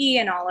PPE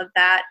and all of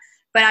that.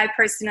 But I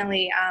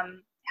personally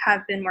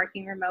have been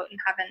working remote and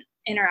haven't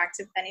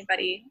interacted with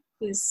anybody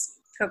who's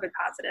COVID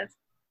positive.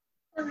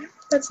 Okay.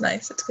 That's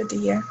nice. That's good to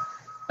hear.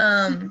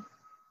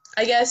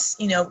 I guess,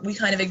 we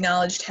kind of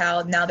acknowledged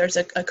how now there's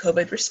a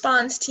COVID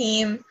response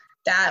team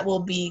that will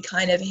be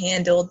kind of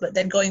handled, but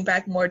then going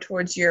back more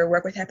towards your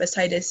work with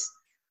hepatitis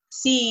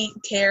C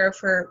care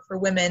for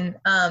women,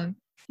 do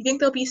you think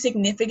there'll be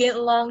significant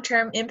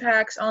long-term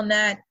impacts on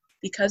that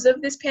because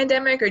of this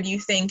pandemic, or do you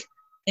think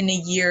in a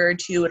year or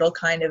two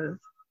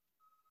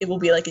it will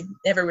be like it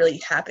never really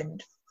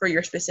happened for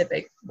your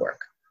specific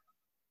work?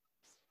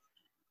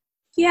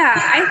 Yeah,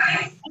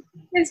 I think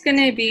there's going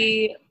to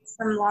be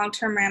some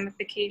long-term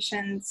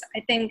ramifications. I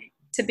think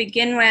to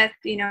begin with,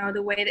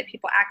 the way that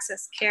people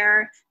access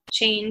care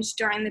changed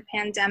during the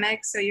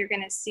pandemic. So you're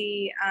going to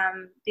see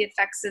the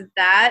effects of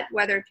that,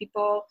 whether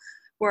people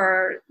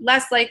were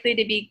less likely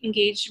to be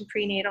engaged in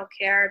prenatal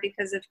care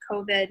because of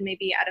COVID,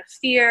 maybe out of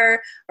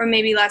fear, or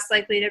maybe less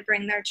likely to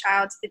bring their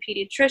child to the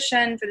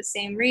pediatrician for the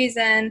same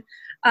reason.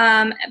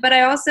 But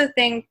I also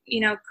think,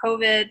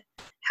 COVID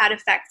had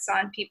effects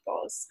on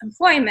people's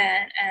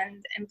employment,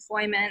 and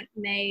employment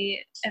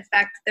may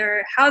affect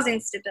their housing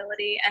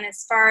stability. And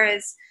as far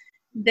as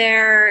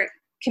their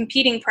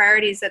competing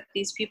priorities that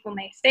these people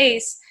may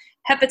face,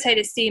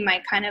 hepatitis C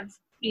might kind of,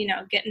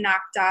 get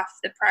knocked off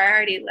the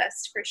priority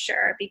list for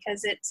sure,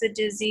 because it's a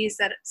disease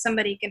that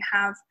somebody can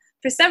have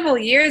for several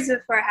years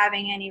before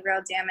having any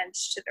real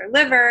damage to their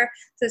liver.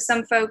 So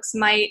some folks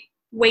might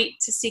wait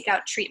to seek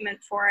out treatment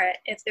for it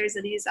if there's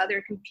these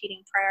other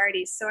competing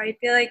priorities. So I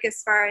feel like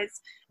as far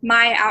as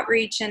my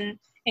outreach and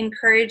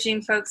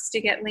encouraging folks to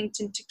get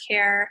linked into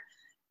care,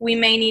 we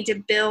may need to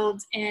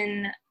build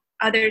in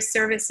other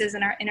services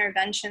and our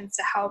interventions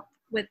to help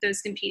with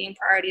those competing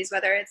priorities,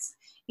 whether it's,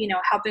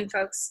 helping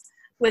folks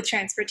with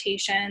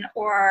transportation,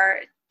 or,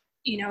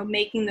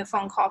 making the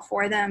phone call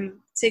for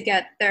them to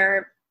get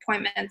their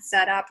appointments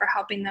set up, or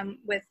helping them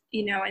with,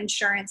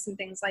 insurance and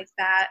things like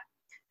that.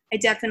 I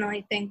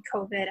definitely think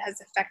COVID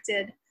has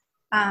affected,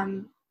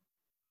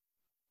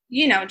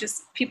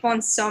 just people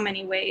in so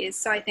many ways.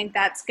 So I think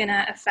that's going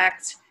to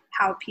affect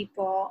how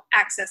people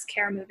access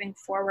care moving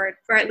forward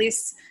for at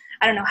least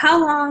I don't know how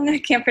long, I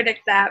can't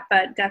predict that,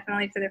 but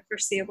definitely for the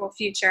foreseeable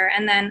future.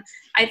 And then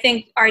I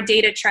think our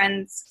data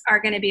trends are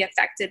going to be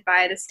affected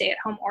by the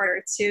stay-at-home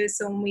order too.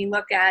 So when we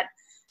look at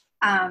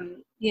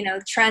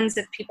trends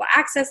of people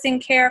accessing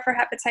care for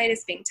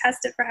hepatitis, being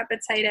tested for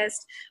hepatitis.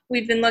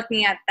 We've been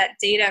looking at that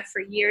data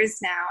for years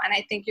now, and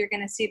I think you're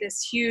going to see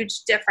this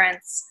huge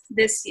difference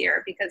this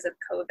year because of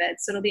COVID.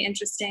 So it'll be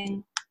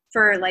interesting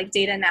for like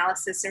data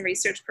analysis and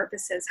research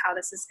purposes how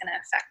this is going to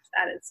affect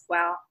that as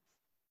well.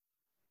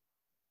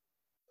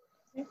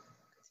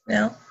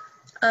 No,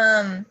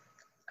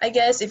 I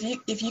guess if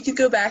you could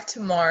go back to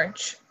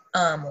March,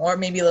 or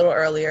maybe a little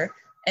earlier,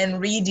 and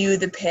redo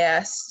the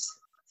past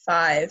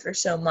 5 or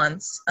so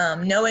months,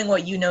 knowing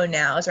what you know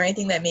now, is there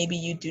anything that maybe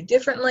you do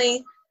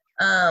differently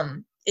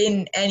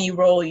in any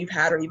role you've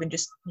had, or even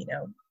just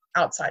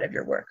outside of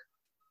your work?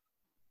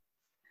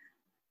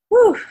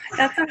 Whew,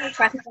 that's a good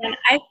question.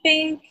 I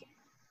think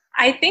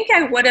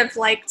I would have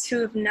liked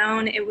to have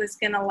known it was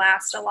going to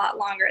last a lot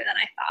longer than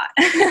I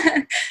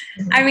thought.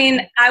 I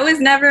mean, I was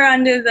never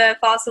under the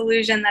false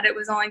illusion that it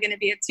was only going to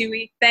be a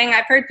 2-week thing.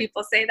 I've heard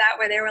people say that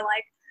where they were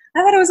like,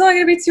 I thought it was only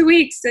going to be 2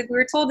 weeks. Like, we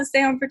were told to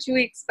stay home for 2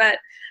 weeks. But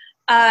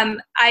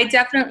I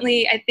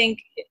think,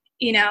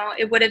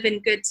 it would have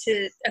been good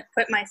to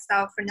equip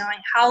myself for knowing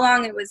how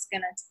long it was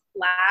going to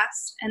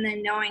last, and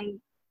then knowing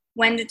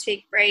when to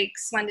take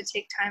breaks, when to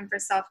take time for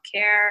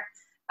self-care,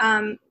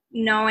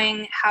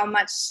 knowing how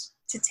much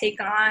to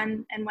take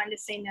on and when to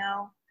say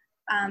no.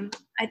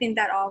 I think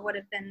that all would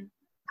have been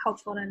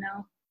helpful to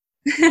know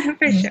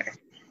for sure.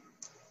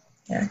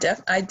 Yeah,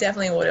 I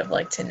definitely would have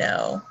liked to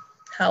know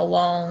how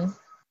long.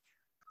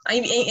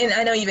 And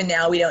I know even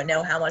now we don't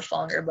know how much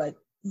longer, but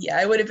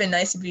yeah, it would have been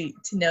nice to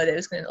know that it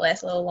was going to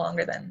last a little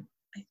longer than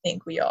I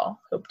think we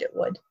all hoped it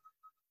would.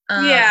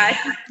 Yeah.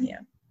 Yeah.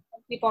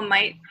 People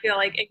might feel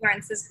like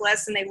ignorance is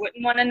bliss and they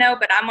wouldn't want to know,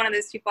 but I'm one of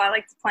those people, I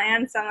like to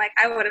plan, so I'm like,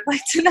 I would have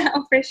liked to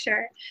know for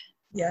sure.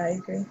 Yeah, I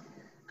agree.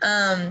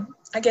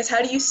 I guess,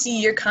 how do you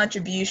see your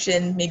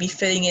contribution maybe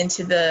fitting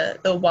into the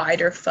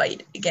wider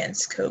fight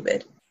against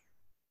COVID?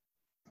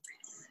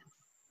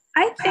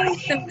 I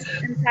think the most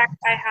impact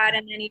I had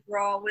in any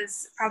role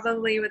was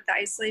probably with the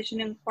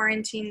isolation and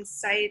quarantine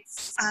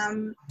sites.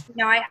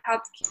 I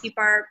helped keep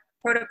our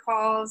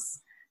protocols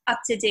up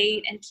to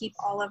date and keep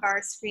all of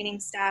our screening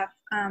staff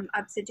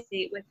up to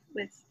date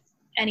with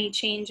any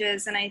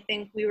changes. And I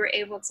think we were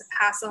able to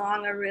pass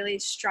along a really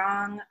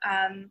strong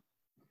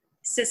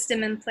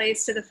system in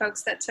place to the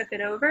folks that took it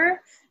over.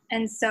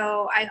 And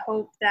so I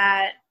hope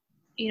that,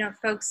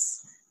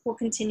 folks will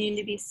continue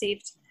to be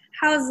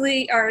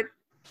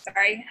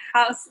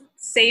house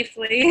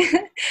safely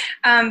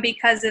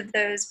because of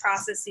those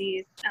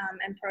processes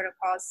and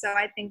protocols. So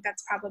I think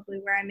that's probably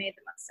where I made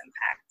the most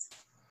impact.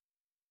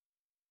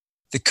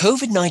 The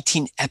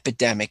COVID-19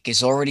 epidemic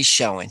is already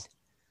showing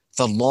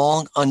the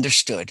long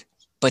understood,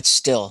 but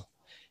still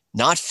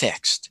not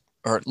fixed,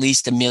 or at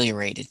least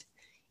ameliorated,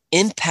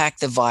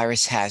 impact the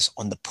virus has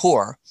on the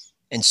poor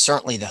and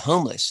certainly the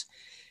homeless.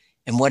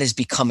 And what is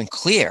becoming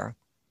clear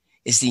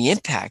is the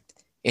impact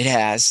it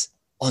has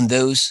on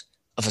those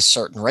of a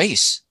certain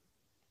race.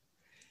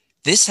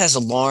 This has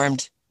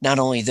alarmed not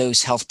only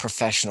those health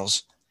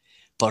professionals,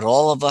 but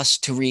all of us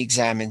to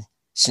re-examine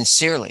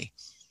sincerely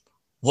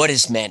what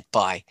is meant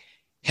by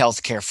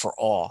healthcare for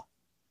all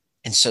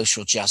and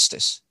social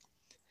justice.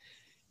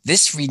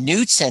 This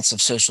renewed sense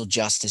of social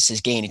justice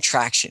is gaining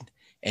traction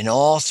in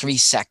all 3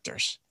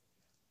 sectors: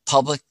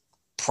 public,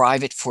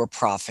 private,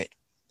 for-profit,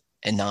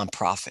 and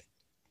nonprofit,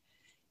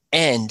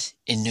 and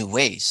in new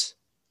ways.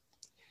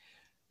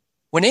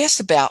 When asked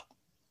about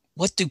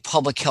what do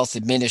public health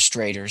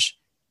administrators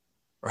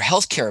or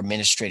healthcare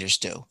administrators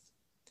do,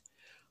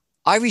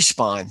 I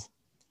respond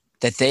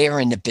that they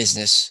are in the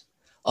business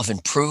of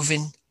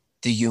improving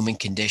the human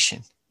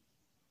condition.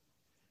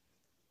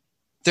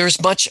 There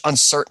is much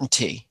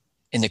uncertainty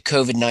in the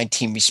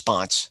COVID-19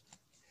 response,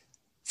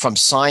 from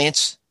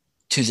science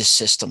to the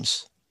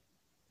systems.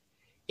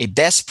 A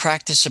best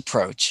practice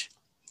approach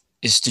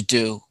is to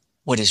do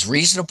what is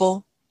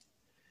reasonable,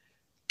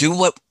 do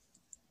what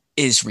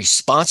is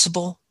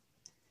responsible,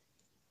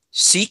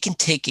 seek and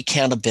take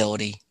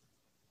accountability,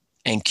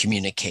 and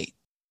communicate.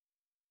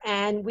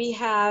 And we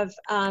have,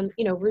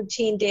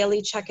 routine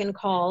daily check-in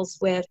calls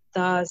with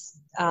the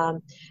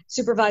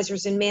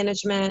supervisors and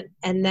management.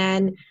 And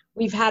then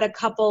we've had a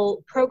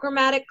couple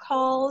programmatic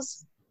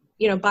calls,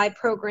 by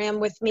program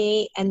with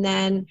me. And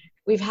then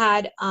we've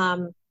had,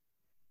 I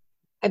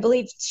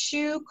believe,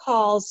 2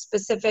 calls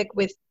specific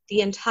with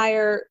the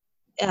entire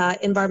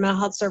Environmental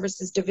Health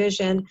Services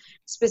Division,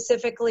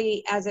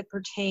 specifically as it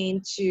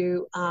pertained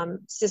to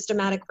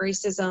systematic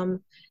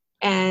racism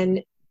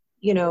and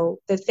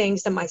the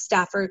things that my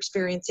staff are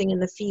experiencing in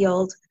the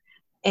field,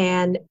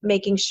 and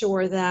making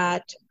sure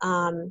that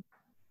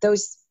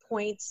those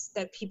points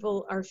that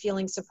people are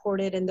feeling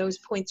supported and those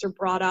points are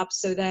brought up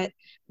so that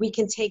we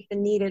can take the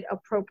needed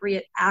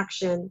appropriate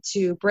action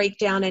to break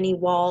down any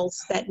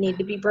walls that need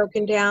to be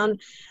broken down.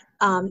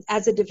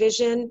 As a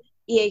division,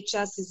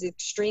 EHS is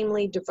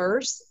extremely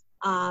diverse.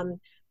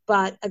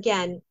 But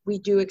again, we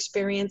do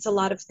experience a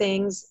lot of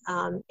things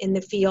in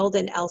the field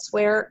and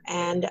elsewhere.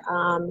 And,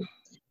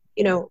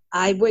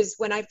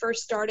 when I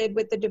first started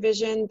with the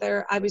division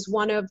there, I was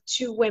one of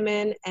two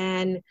women,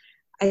 and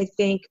I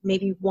think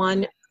maybe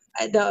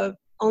the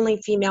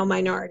only female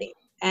minority.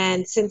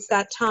 And since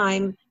that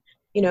time,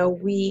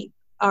 we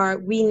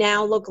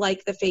now look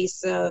like the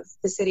face of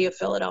the city of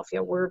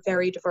Philadelphia. We're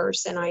very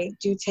diverse, and I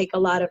do take a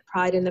lot of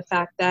pride in the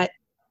fact that,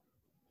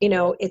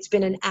 it's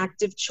been an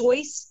active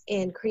choice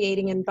in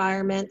creating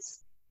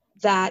environments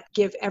that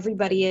give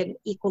everybody an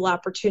equal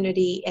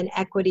opportunity and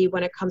equity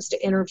when it comes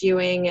to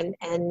interviewing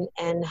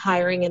and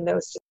hiring in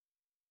those.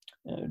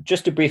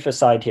 Just a brief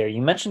aside here.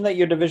 You mentioned that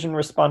your division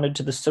responded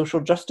to the social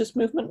justice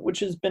movement, which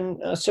has been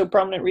so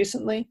prominent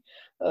recently.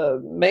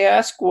 May I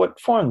ask what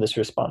form this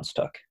response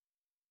took?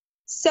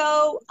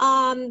 So,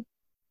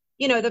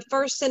 the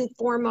first and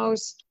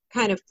foremost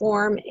kind of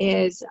form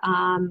is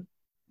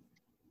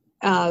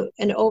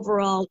an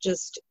overall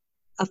just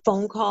a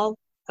phone call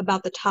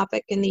about the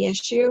topic and the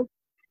issue,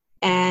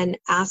 and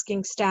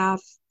asking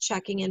staff,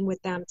 checking in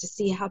with them to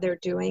see how they're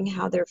doing,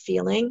 how they're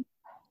feeling,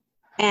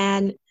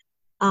 and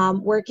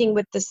working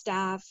with the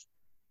staff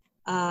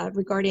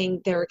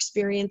regarding their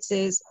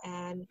experiences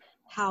and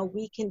how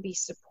we can be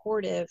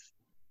supportive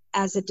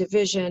as a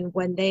division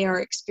when they are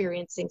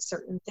experiencing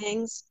certain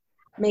things,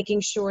 making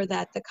sure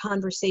that the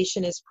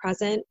conversation is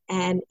present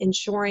and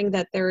ensuring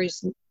that there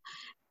is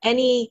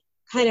any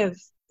kind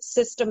of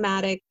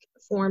systematic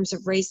forms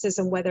of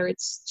racism, whether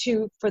it's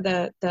for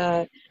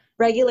the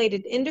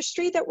regulated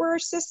industry that we're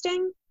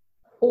assisting,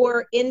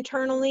 or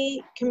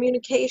internally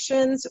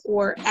communications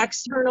or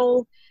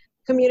external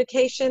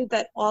communication,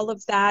 that all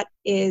of that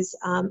is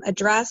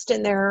addressed.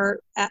 And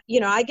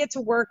I get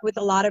to work with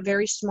a lot of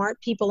very smart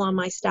people on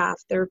my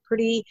staff. They're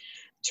pretty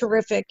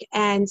terrific.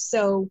 And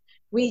so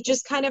we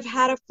just kind of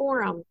had a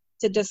forum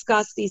to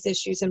discuss these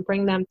issues and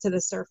bring them to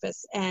the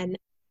surface. And,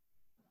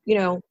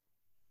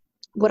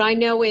 what I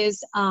know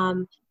is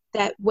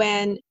that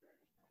when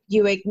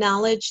you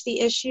acknowledge the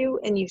issue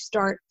and you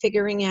start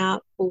figuring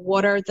out, well,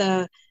 what are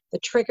the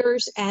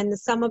triggers, and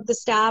some of the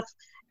staff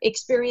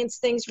experienced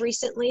things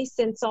recently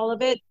since all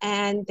of it,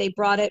 and they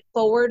brought it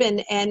forward,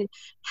 and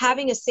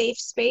having a safe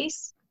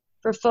space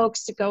for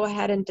folks to go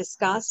ahead and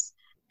discuss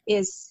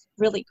is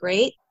really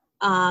great.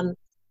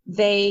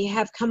 They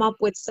have come up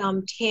with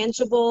some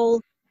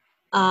tangible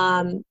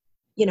options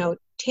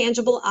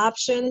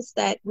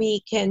that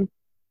we can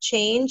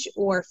change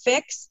or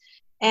fix,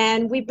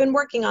 and we've been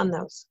working on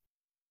those.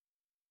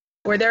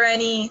 Were there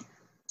any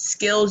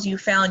skills you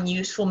found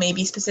useful,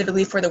 maybe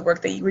specifically for the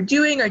work that you were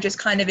doing, or just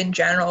kind of in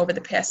general over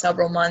the past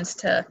several months,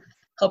 to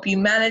help you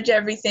manage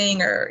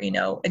everything or,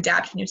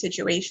 adapt to new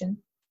situation?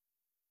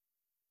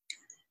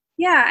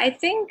 Yeah, I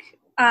think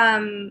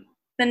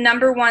the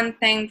number one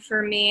thing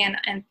for me, and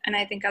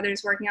I think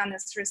others working on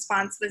this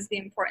response, was the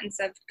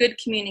importance of good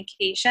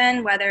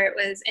communication, whether it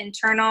was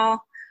internal,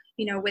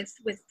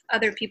 with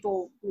other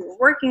people we were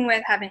working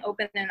with, having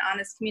open and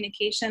honest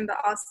communication, but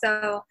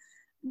also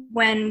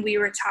when we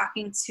were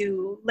talking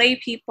to lay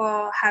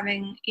people,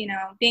 having,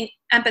 being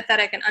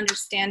empathetic and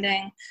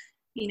understanding.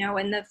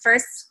 In the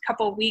first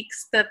couple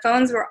weeks, the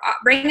phones were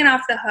ringing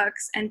off the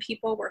hooks and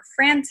people were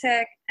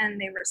frantic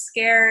and they were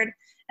scared.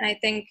 And I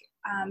think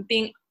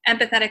being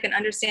empathetic and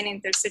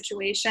understanding their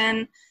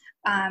situation,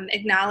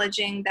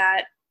 acknowledging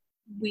that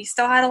we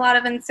still had a lot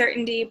of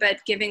uncertainty,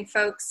 but giving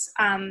folks,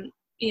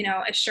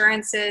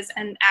 assurances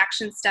and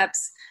action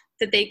steps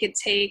that they could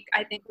take,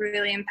 I think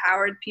really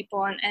empowered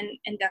people and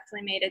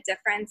definitely made a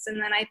difference.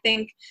 And then I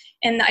think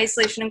in the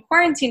isolation and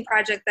quarantine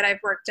project that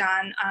I've worked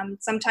on,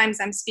 sometimes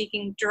I'm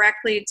speaking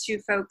directly to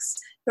folks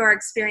who are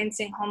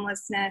experiencing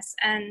homelessness,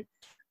 and,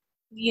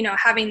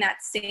 having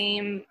that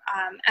same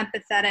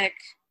empathetic,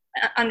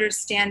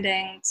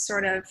 understanding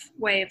sort of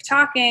way of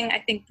talking, I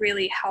think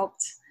really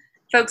helped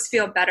folks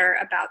feel better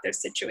about their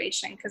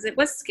situation, because it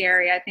was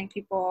scary. I think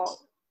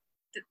people,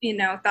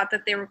 thought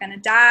that they were going to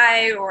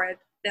die, or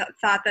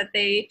thought that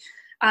they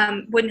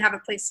wouldn't have a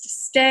place to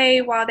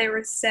stay while they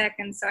were sick.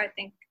 And so I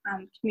think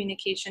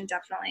communication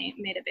definitely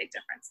made a big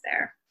difference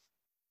there.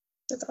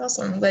 That's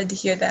awesome. I'm glad to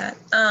hear that.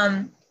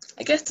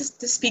 I guess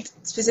to speak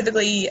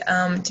specifically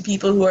to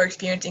people who are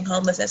experiencing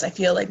homelessness, I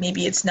feel like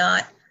maybe it's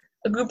not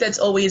a group that's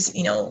always,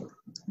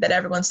 that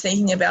everyone's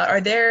thinking about.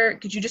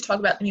 Could you just talk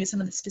about maybe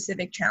some of the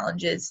specific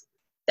challenges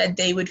that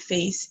they would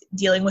face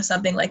dealing with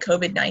something like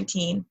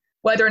COVID-19,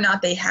 whether or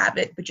not they have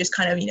it, but just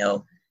kind of,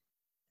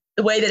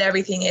 the way that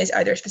everything is?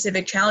 Are there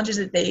specific challenges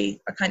that they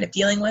are kind of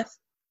dealing with?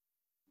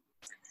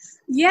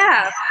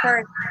 Yeah, of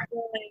course.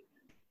 Like,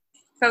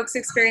 folks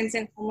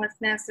experiencing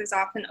homelessness, there's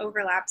often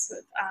overlaps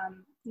with,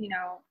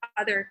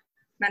 other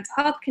mental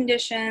health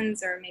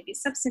conditions, or maybe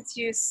substance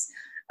use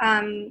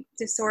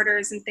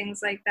disorders and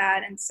things like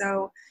that. And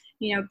so,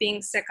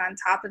 being sick on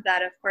top of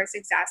that, of course,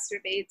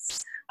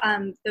 exacerbates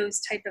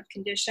those type of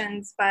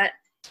conditions. But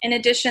in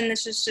addition,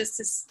 this is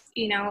just,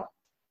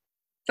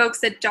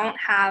 folks that don't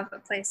have a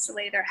place to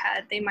lay their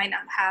head. They might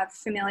not have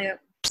familial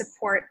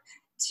support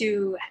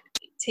to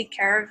take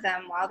care of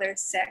them while they're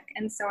sick.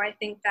 And so I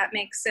think that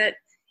makes it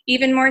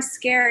even more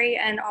scary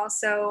and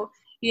also,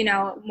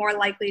 more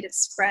likely to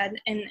spread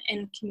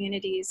in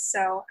communities.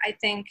 So I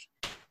think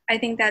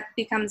that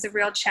becomes a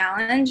real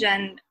challenge,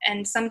 and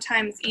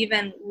sometimes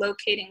even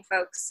locating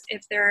folks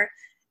if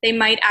they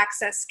might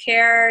access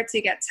care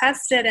to get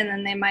tested, and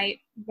then they might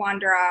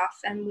wander off,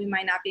 and we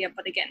might not be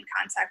able to get in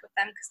contact with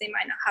them because they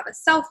might not have a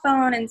cell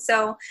phone. And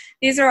so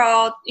these are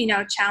all,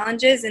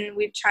 challenges, and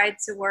we've tried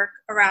to work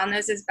around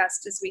those as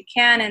best as we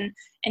can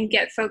and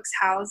get folks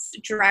housed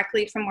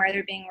directly from where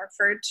they're being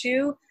referred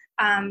to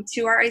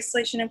our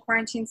isolation and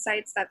quarantine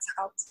sites. That's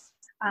helped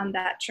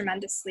that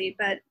tremendously.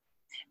 But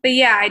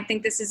yeah, I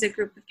think this is a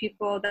group of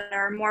people that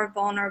are more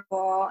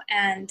vulnerable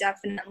and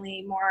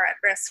definitely more at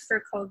risk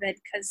for COVID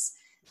because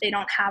they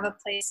don't have a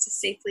place to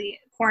safely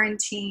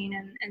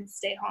quarantine and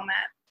stay home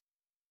at.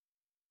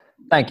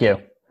 Thank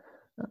you.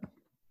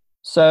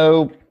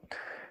 So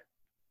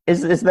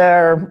is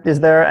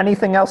there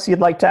anything else you'd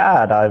like to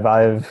add?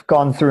 I've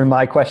gone through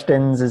my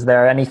questions. Is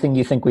there anything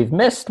you think we've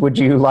missed? Would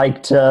you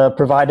like to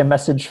provide a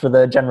message for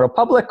the general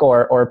public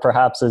or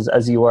perhaps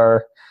as you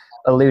were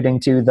alluding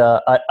to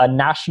a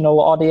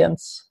national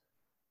audience?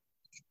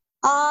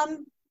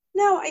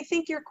 No, I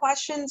think your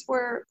questions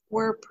were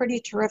pretty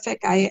terrific.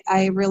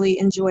 I really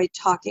enjoyed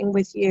talking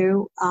with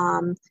you.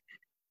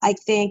 I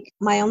think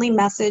my only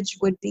message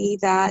would be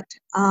that,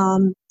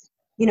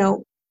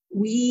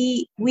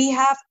 we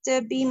have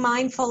to be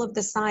mindful of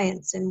the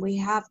science, and we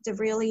have to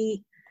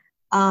really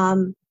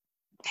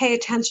pay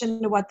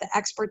attention to what the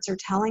experts are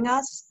telling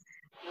us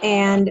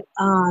and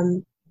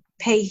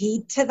pay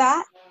heed to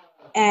that.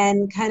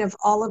 And kind of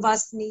all of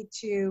us need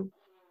to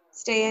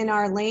stay in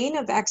our lane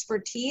of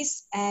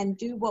expertise and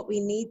do what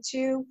we need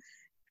to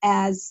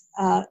as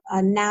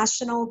a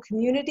national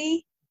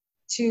community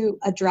to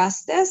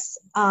address this.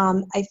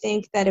 I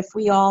think that if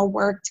we all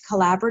worked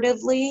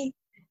collaboratively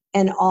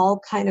and all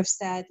kind of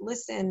said,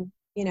 listen,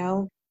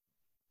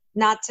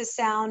 not to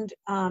sound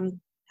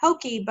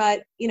hokey,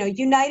 but,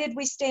 united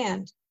we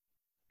stand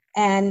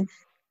and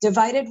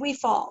divided we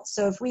fall.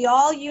 So if we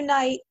all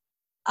unite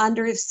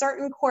under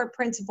certain core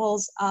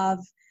principles of,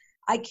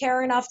 I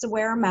care enough to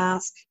wear a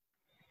mask,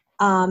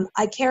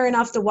 I care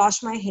enough to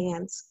wash my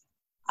hands,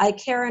 I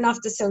care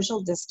enough to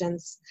social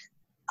distance,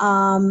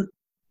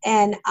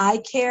 and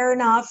I care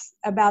enough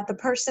about the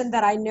person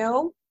that I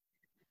know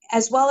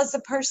as well as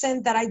the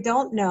person that I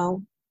don't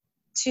know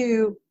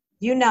to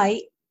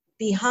unite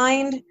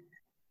behind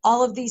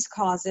all of these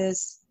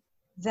causes,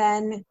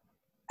 then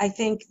I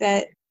think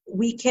that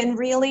we can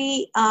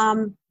really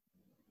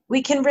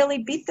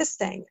beat this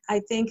thing. I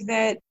think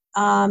that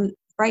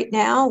right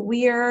now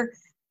we are,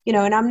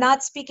 and I'm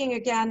not speaking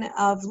again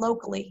of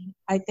locally.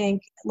 I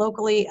think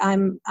locally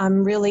I'm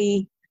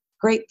really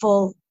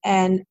grateful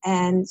and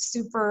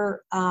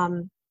super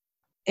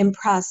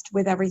impressed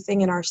with everything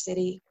in our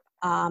city.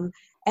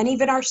 And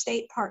even our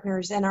state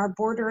partners and our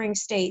bordering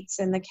states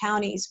and the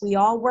counties, we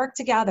all work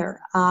together.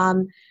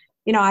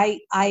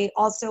 I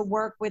also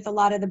work with a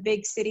lot of the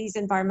big cities'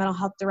 environmental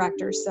health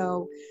directors.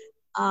 So,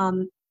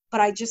 but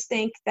I just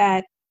think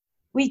that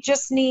we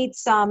just need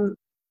some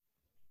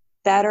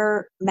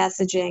better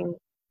messaging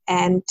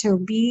and to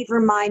be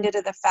reminded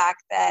of the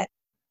fact that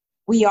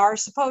we are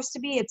supposed to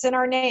be, it's in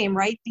our name,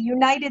 right? The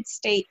United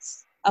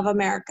States of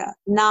America,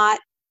 not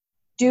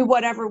do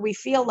whatever we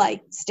feel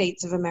like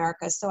states of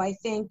America. So I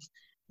think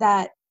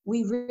that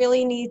we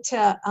really need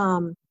to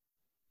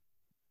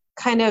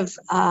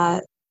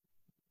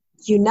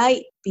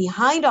unite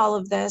behind all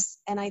of this.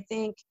 And I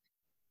think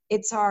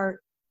it's our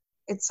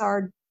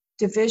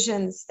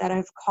divisions that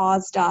have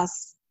caused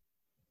us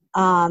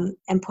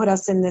and put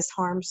us in this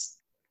harm's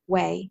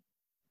way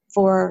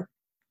for,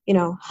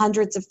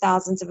 hundreds of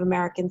thousands of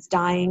Americans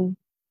dying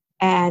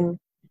and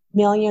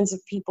millions of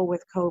people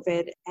with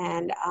COVID.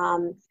 And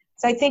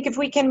so I think if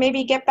we can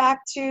maybe get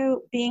back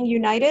to being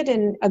united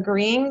and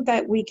agreeing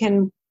that we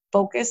can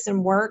focus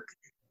and work,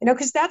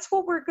 because that's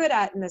what we're good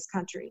at in this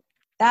country.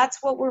 That's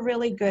what we're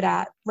really good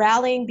at,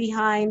 rallying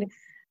behind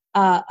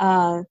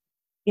a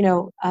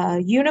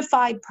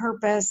unified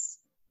purpose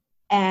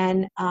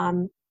and,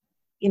 an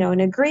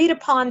agreed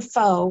upon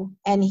foe.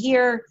 And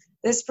here,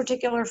 this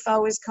particular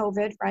foe is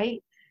COVID,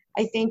 right?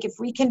 I think if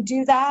we can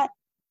do that,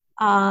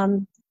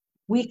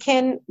 we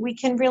can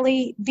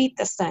really beat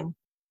this thing.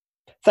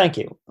 Thank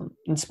you.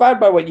 Inspired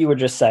by what you were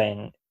just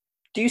saying,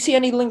 do you see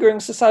any lingering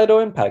societal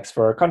impacts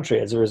for our country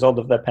as a result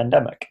of the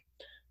pandemic?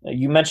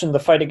 You mentioned the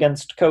fight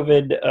against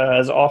COVID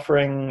as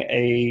offering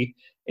a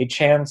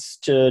chance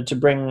to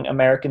bring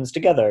Americans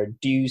together.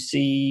 Do you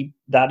see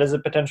that as a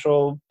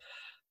potential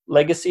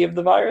legacy of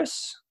the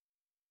virus?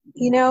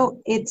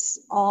 It's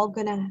all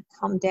going to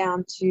come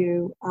down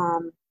to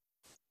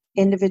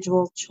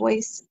individual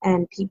choice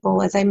and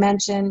people. As I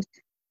mentioned,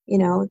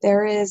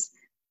 there is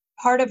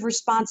part of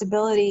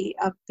responsibility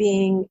of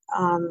being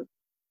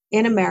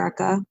in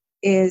America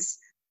is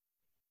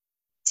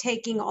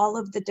taking all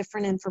of the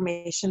different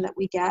information that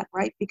we get,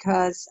 right?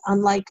 Because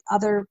unlike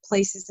other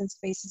places and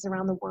spaces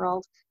around the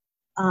world,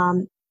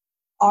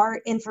 our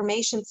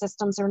information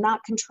systems are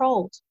not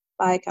controlled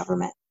by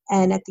government.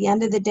 And at the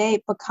end of the day,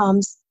 it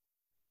becomes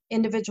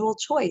individual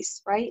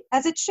choice, right?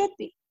 As it should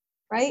be,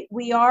 right?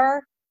 We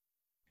are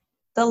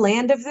the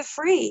land of the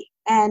free,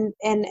 and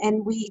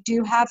we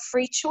do have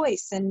free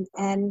choice,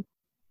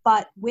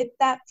 but with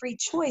that free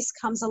choice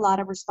comes a lot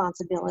of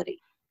responsibility.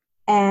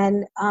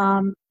 And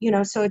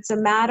so it's a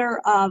matter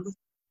of,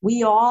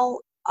 we all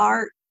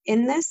are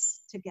in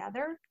this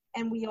together,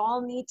 and we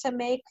all need to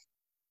make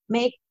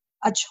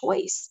a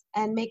choice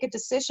and make a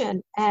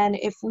decision. And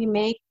if we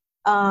make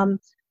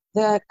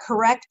the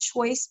correct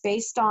choice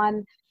based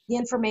on the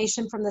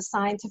information from the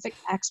scientific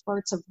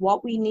experts of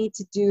what we need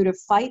to do to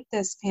fight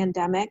this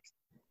pandemic,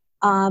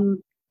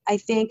 I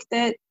think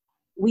that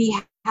we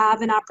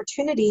have an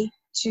opportunity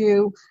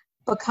to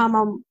become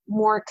a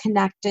more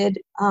connected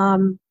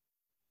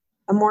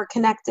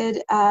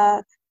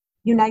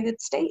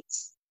United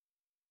States.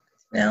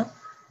 No,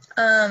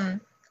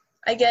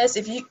 I guess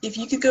if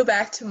you could go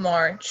back to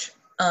March,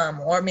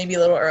 or maybe a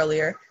little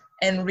earlier,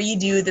 and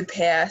redo the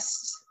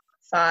past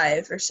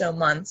 5 or so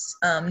months,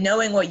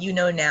 knowing what you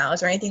know now, is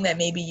there anything that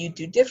maybe you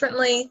do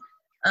differently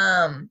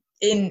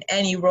in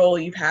any role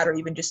you've had, or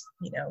even just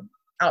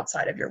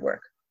outside of your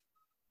work?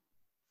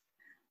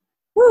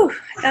 Whew,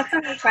 that's a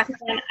good question.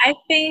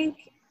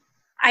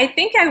 I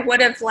think I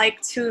would have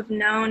liked to have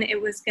known it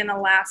was going to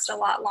last a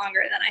lot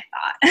longer than I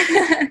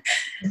thought.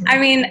 I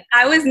mean,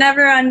 I was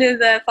never under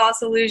the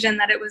false illusion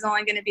that it was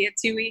only going to be a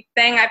 2-week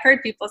thing. I've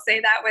heard people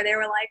say that, where they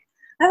were like,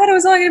 I thought it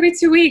was only going to be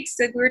 2 weeks.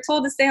 Like, we were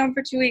told to stay home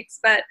for 2 weeks.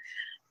 But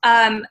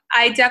I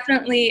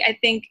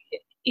think,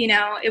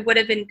 it would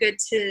have been good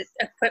to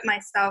equip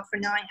myself for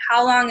knowing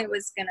how long it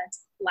was going to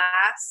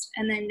last,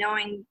 and then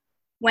knowing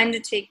when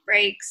to take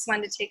breaks,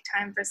 when to take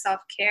time for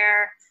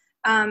self-care,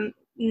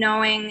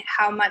 knowing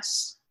how much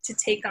to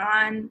take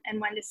on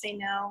and when to say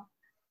no.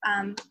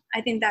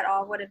 I think that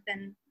all would have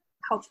been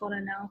helpful to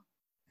know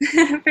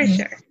for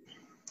sure.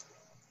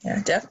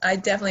 Yeah, I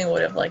definitely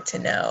would have liked to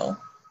know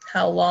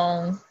how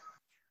long.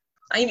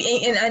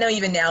 And I know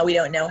even now we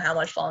don't know how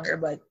much longer,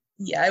 but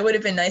yeah, it would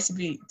have been nice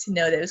to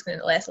know that it was going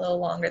to last a little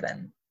longer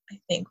than I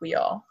think we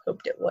all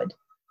hoped it would.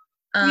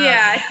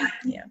 Yeah.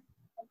 Yeah.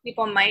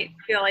 People might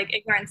feel like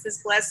ignorance is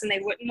bliss and they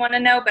wouldn't want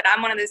to know, but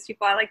I'm one of those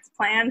people, I like to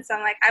plan. So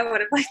I'm like, I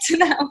would have liked to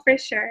know for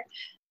sure.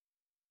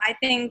 I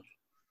think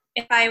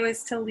if I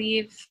was to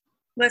leave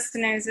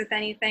listeners with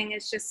anything,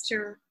 it's just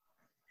to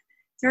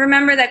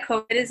remember that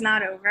COVID is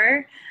not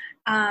over.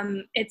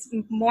 It's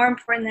more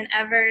important than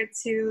ever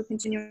to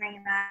continue wearing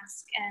a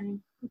mask and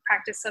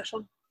practice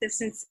social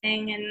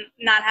distancing and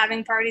not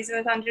having parties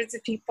with hundreds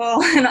of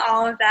people and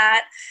all of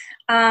that.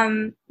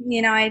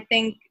 I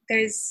think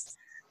there's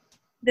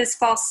this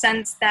false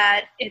sense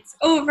that it's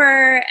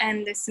over,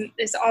 and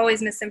there's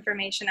always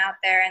misinformation out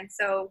there. And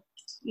so,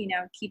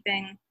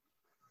 keeping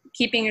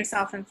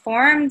yourself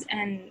informed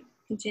and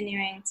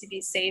continuing to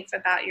be safe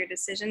about your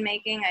decision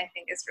making, I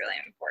think, is really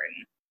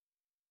important.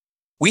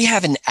 We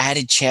have an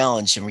added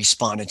challenge in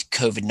responding to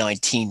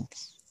COVID-19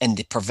 and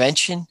the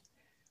prevention,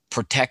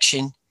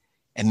 protection,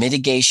 and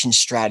mitigation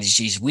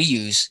strategies we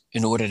use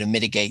in order to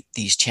mitigate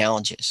these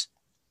challenges.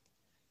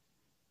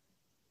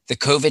 The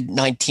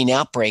COVID-19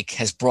 outbreak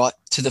has brought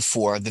to the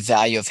fore the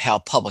value of how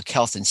public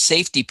health and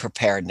safety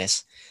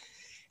preparedness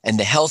and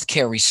the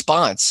healthcare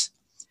response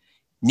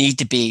need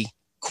to be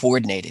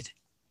coordinated.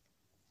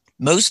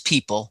 Most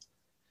people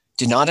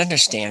do not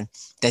understand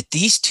that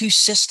these two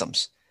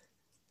systems,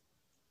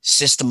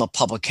 system of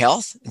public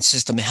health and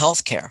system of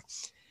healthcare,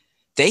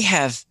 they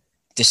have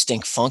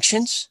distinct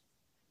functions,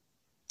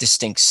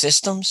 distinct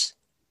systems,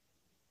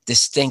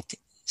 distinct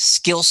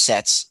skill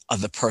sets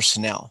of the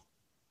personnel.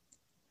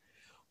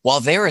 While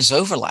there is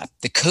overlap,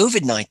 the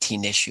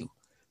COVID-19 issue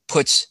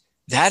puts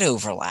that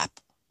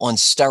overlap on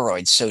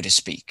steroids, so to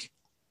speak.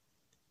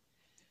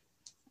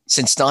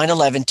 Since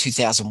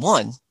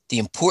 9/11/2001, the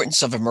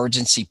importance of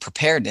emergency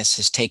preparedness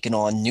has taken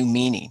on new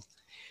meaning.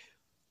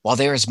 While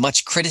there is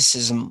much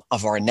criticism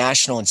of our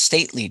national and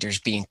state leaders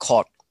being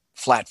caught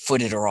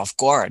flat-footed or off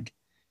guard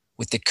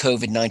with the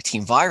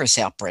COVID-19 virus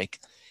outbreak,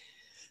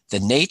 the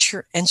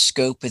nature and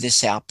scope of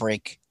this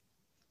outbreak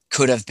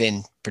could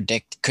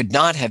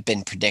not have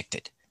been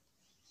predicted.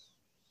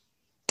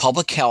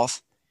 Public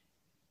health,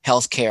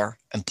 healthcare,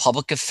 and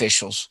public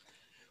officials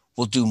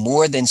will do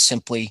more than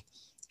simply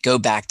go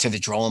back to the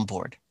drawing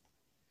board.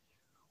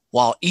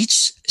 While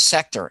each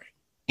sector,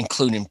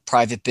 including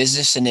private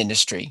business and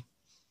industry,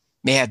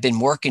 may have been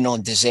working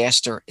on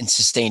disaster and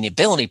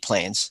sustainability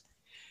plans,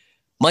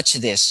 much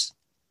of this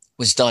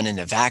was done in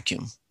a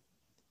vacuum.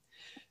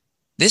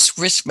 This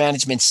risk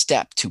management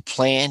step to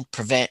plan,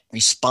 prevent,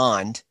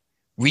 respond,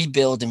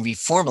 rebuild, and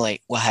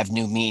reformulate will have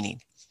new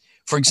meaning.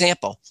 For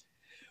example,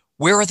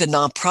 where are the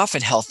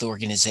nonprofit health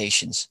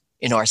organizations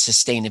in our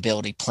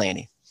sustainability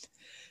planning?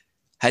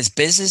 Has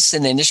business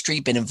and industry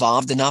been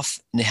involved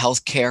enough in the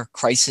healthcare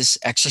crisis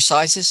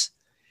exercises?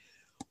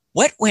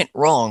 What went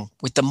wrong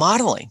with the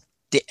modeling,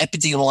 the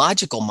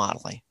epidemiological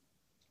modeling?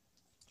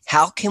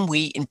 How can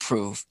we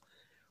improve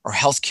our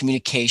health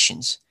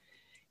communications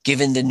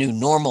given the new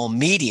normal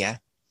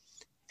media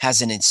has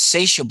an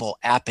insatiable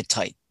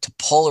appetite to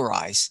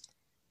polarize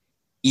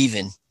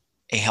even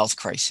a health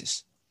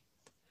crisis.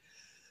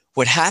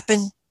 What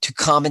happened to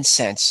common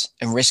sense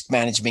and risk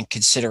management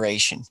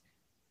consideration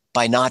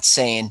by not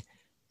saying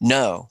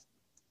no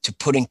to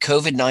putting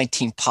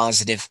COVID-19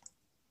 positive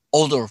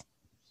older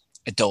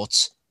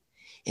adults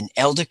in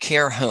elder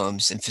care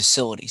homes and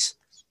facilities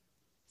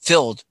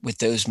filled with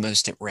those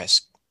most at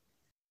risk?